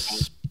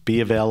this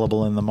be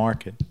available in the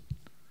market?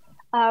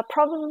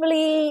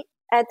 Probably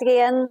at the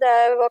end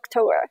of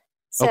October.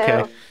 So,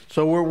 okay,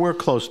 so we're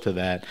close to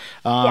that.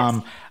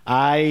 Yes.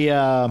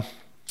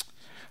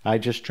 I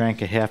just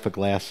drank a half a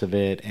glass of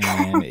it,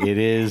 and it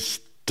is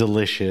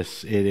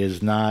delicious. It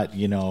is not,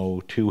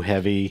 too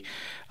heavy.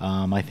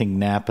 I think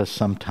Napa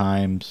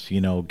sometimes,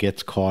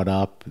 gets caught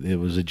up. It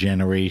was a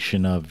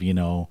generation of,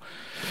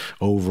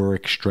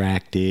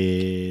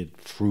 over-extracted,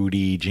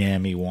 fruity,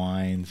 jammy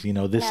wines.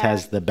 This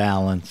has the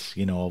balance,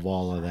 of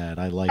all of that.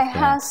 I like that. It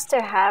has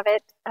to have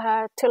it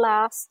to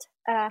last.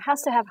 It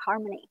has to have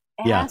harmony.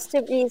 It has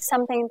to be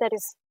something that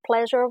is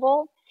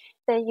pleasurable,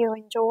 that you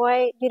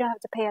enjoy. You don't have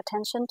to pay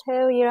attention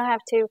to. You don't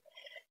have to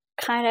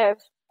kind of,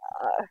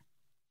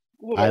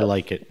 I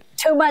like it.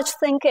 Too much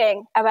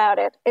thinking about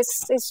it.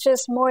 It's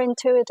just more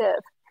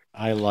intuitive.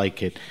 I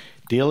like it.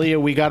 Delia,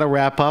 we got to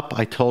wrap up.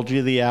 I told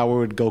you the hour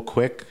would go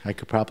quick. I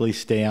could probably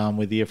stay on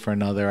with you for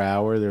another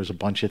hour. There's a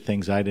bunch of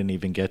things I didn't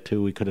even get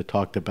to. We could have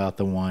talked about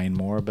the wine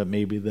more, but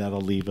maybe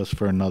that'll leave us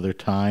for another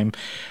time.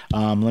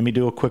 Let me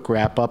do a quick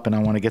wrap up, and I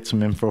want to get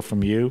some info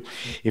from you.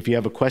 If you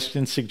have a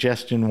question,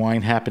 suggestion,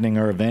 wine happening,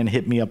 or event,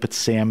 hit me up at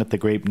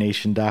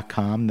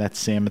sam@thegrapenation.com. That's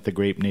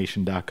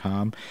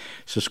sam@thegrapenation.com.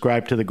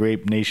 Subscribe to the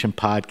Grape Nation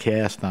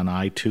podcast on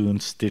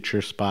iTunes, Stitcher,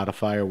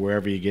 Spotify, or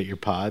wherever you get your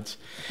pods.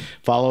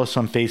 Follow us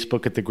on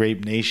Facebook at The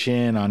Grape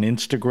Nation, on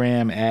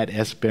Instagram at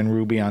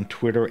SBenruby, on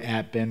Twitter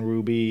at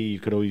BenRuby. You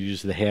could always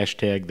use the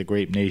hashtag The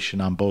Grape Nation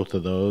on both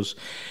of those.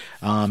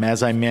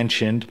 As I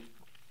mentioned,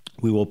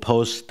 we will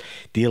post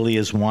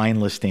Delia's wine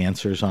list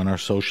answers on our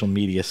social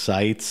media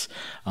sites.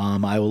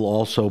 I will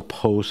also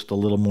post a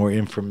little more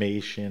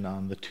information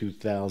on the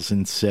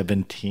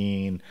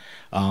 2017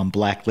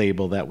 Black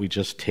Label that we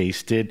just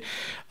tasted.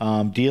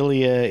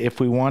 Delia, if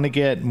we want to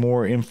get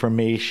more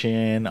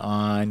information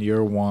on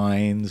your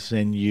wines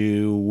and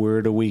you,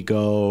 where do we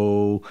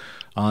go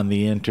on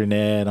the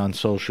internet, on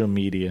social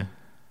media?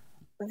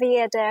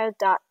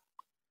 Viader.com.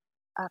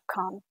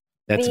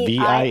 That's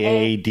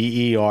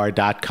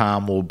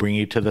viader.com. We'll bring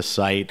you to the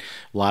site.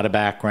 A lot of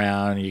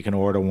background. You can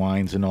order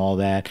wines and all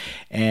that.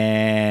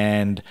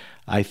 And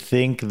I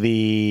think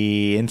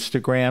the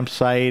Instagram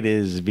site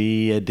is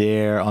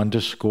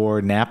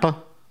Viader_Napa.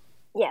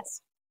 Yes.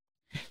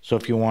 So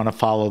if you want to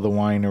follow the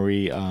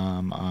winery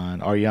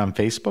are you on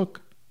Facebook?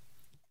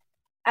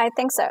 I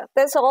think so.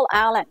 That's all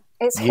Alan.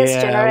 It's his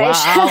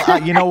generation.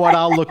 Well, you know what?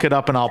 I'll look it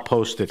up and I'll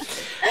post it.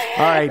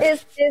 All right.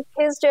 It's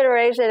his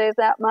generation. Is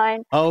not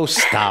mine. Oh,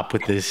 stop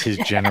with this his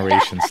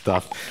generation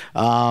stuff.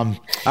 All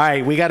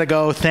right. We got to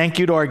go. Thank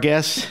you to our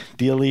guest,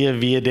 Delia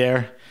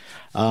Viader.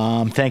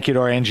 Thank you to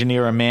our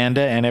engineer,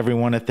 Amanda, and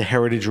everyone at the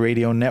Heritage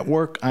Radio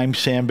Network. I'm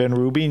Sam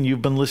BenRuby, and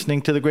you've been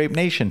listening to The Grape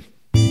Nation.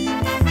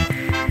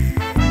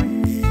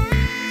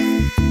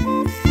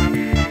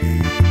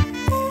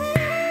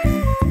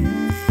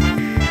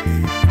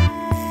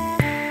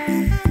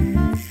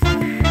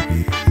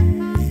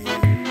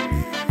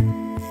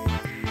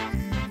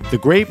 The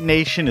Grape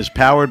Nation is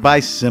powered by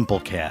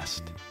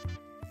Simplecast.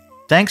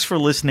 Thanks for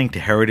listening to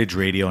Heritage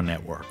Radio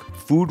Network,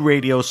 food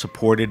radio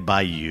supported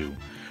by you.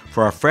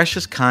 For our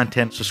freshest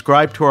content,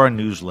 subscribe to our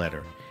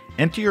newsletter.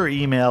 Enter your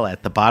email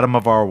at the bottom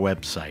of our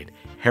website,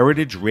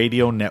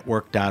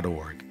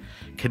 heritageradionetwork.org.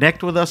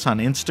 Connect with us on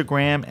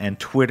Instagram and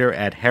Twitter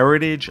at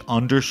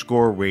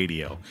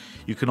heritage_radio.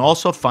 You can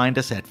also find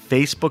us at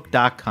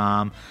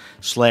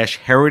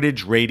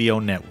facebook.com/Heritage Radio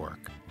Network.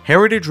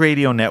 Heritage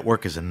Radio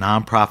Network is a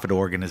nonprofit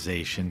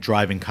organization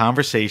driving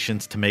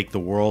conversations to make the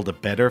world a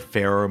better,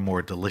 fairer,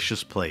 more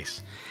delicious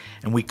place.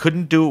 And we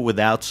couldn't do it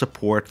without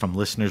support from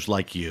listeners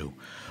like you.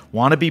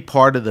 Want to be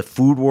part of the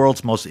food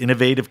world's most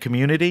innovative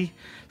community?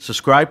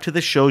 Subscribe to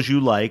the shows you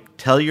like,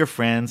 tell your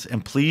friends,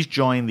 and please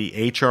join the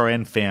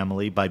HRN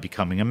family by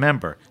becoming a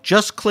member.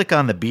 Just click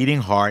on the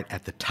beating heart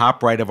at the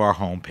top right of our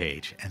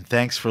homepage. And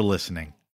thanks for listening.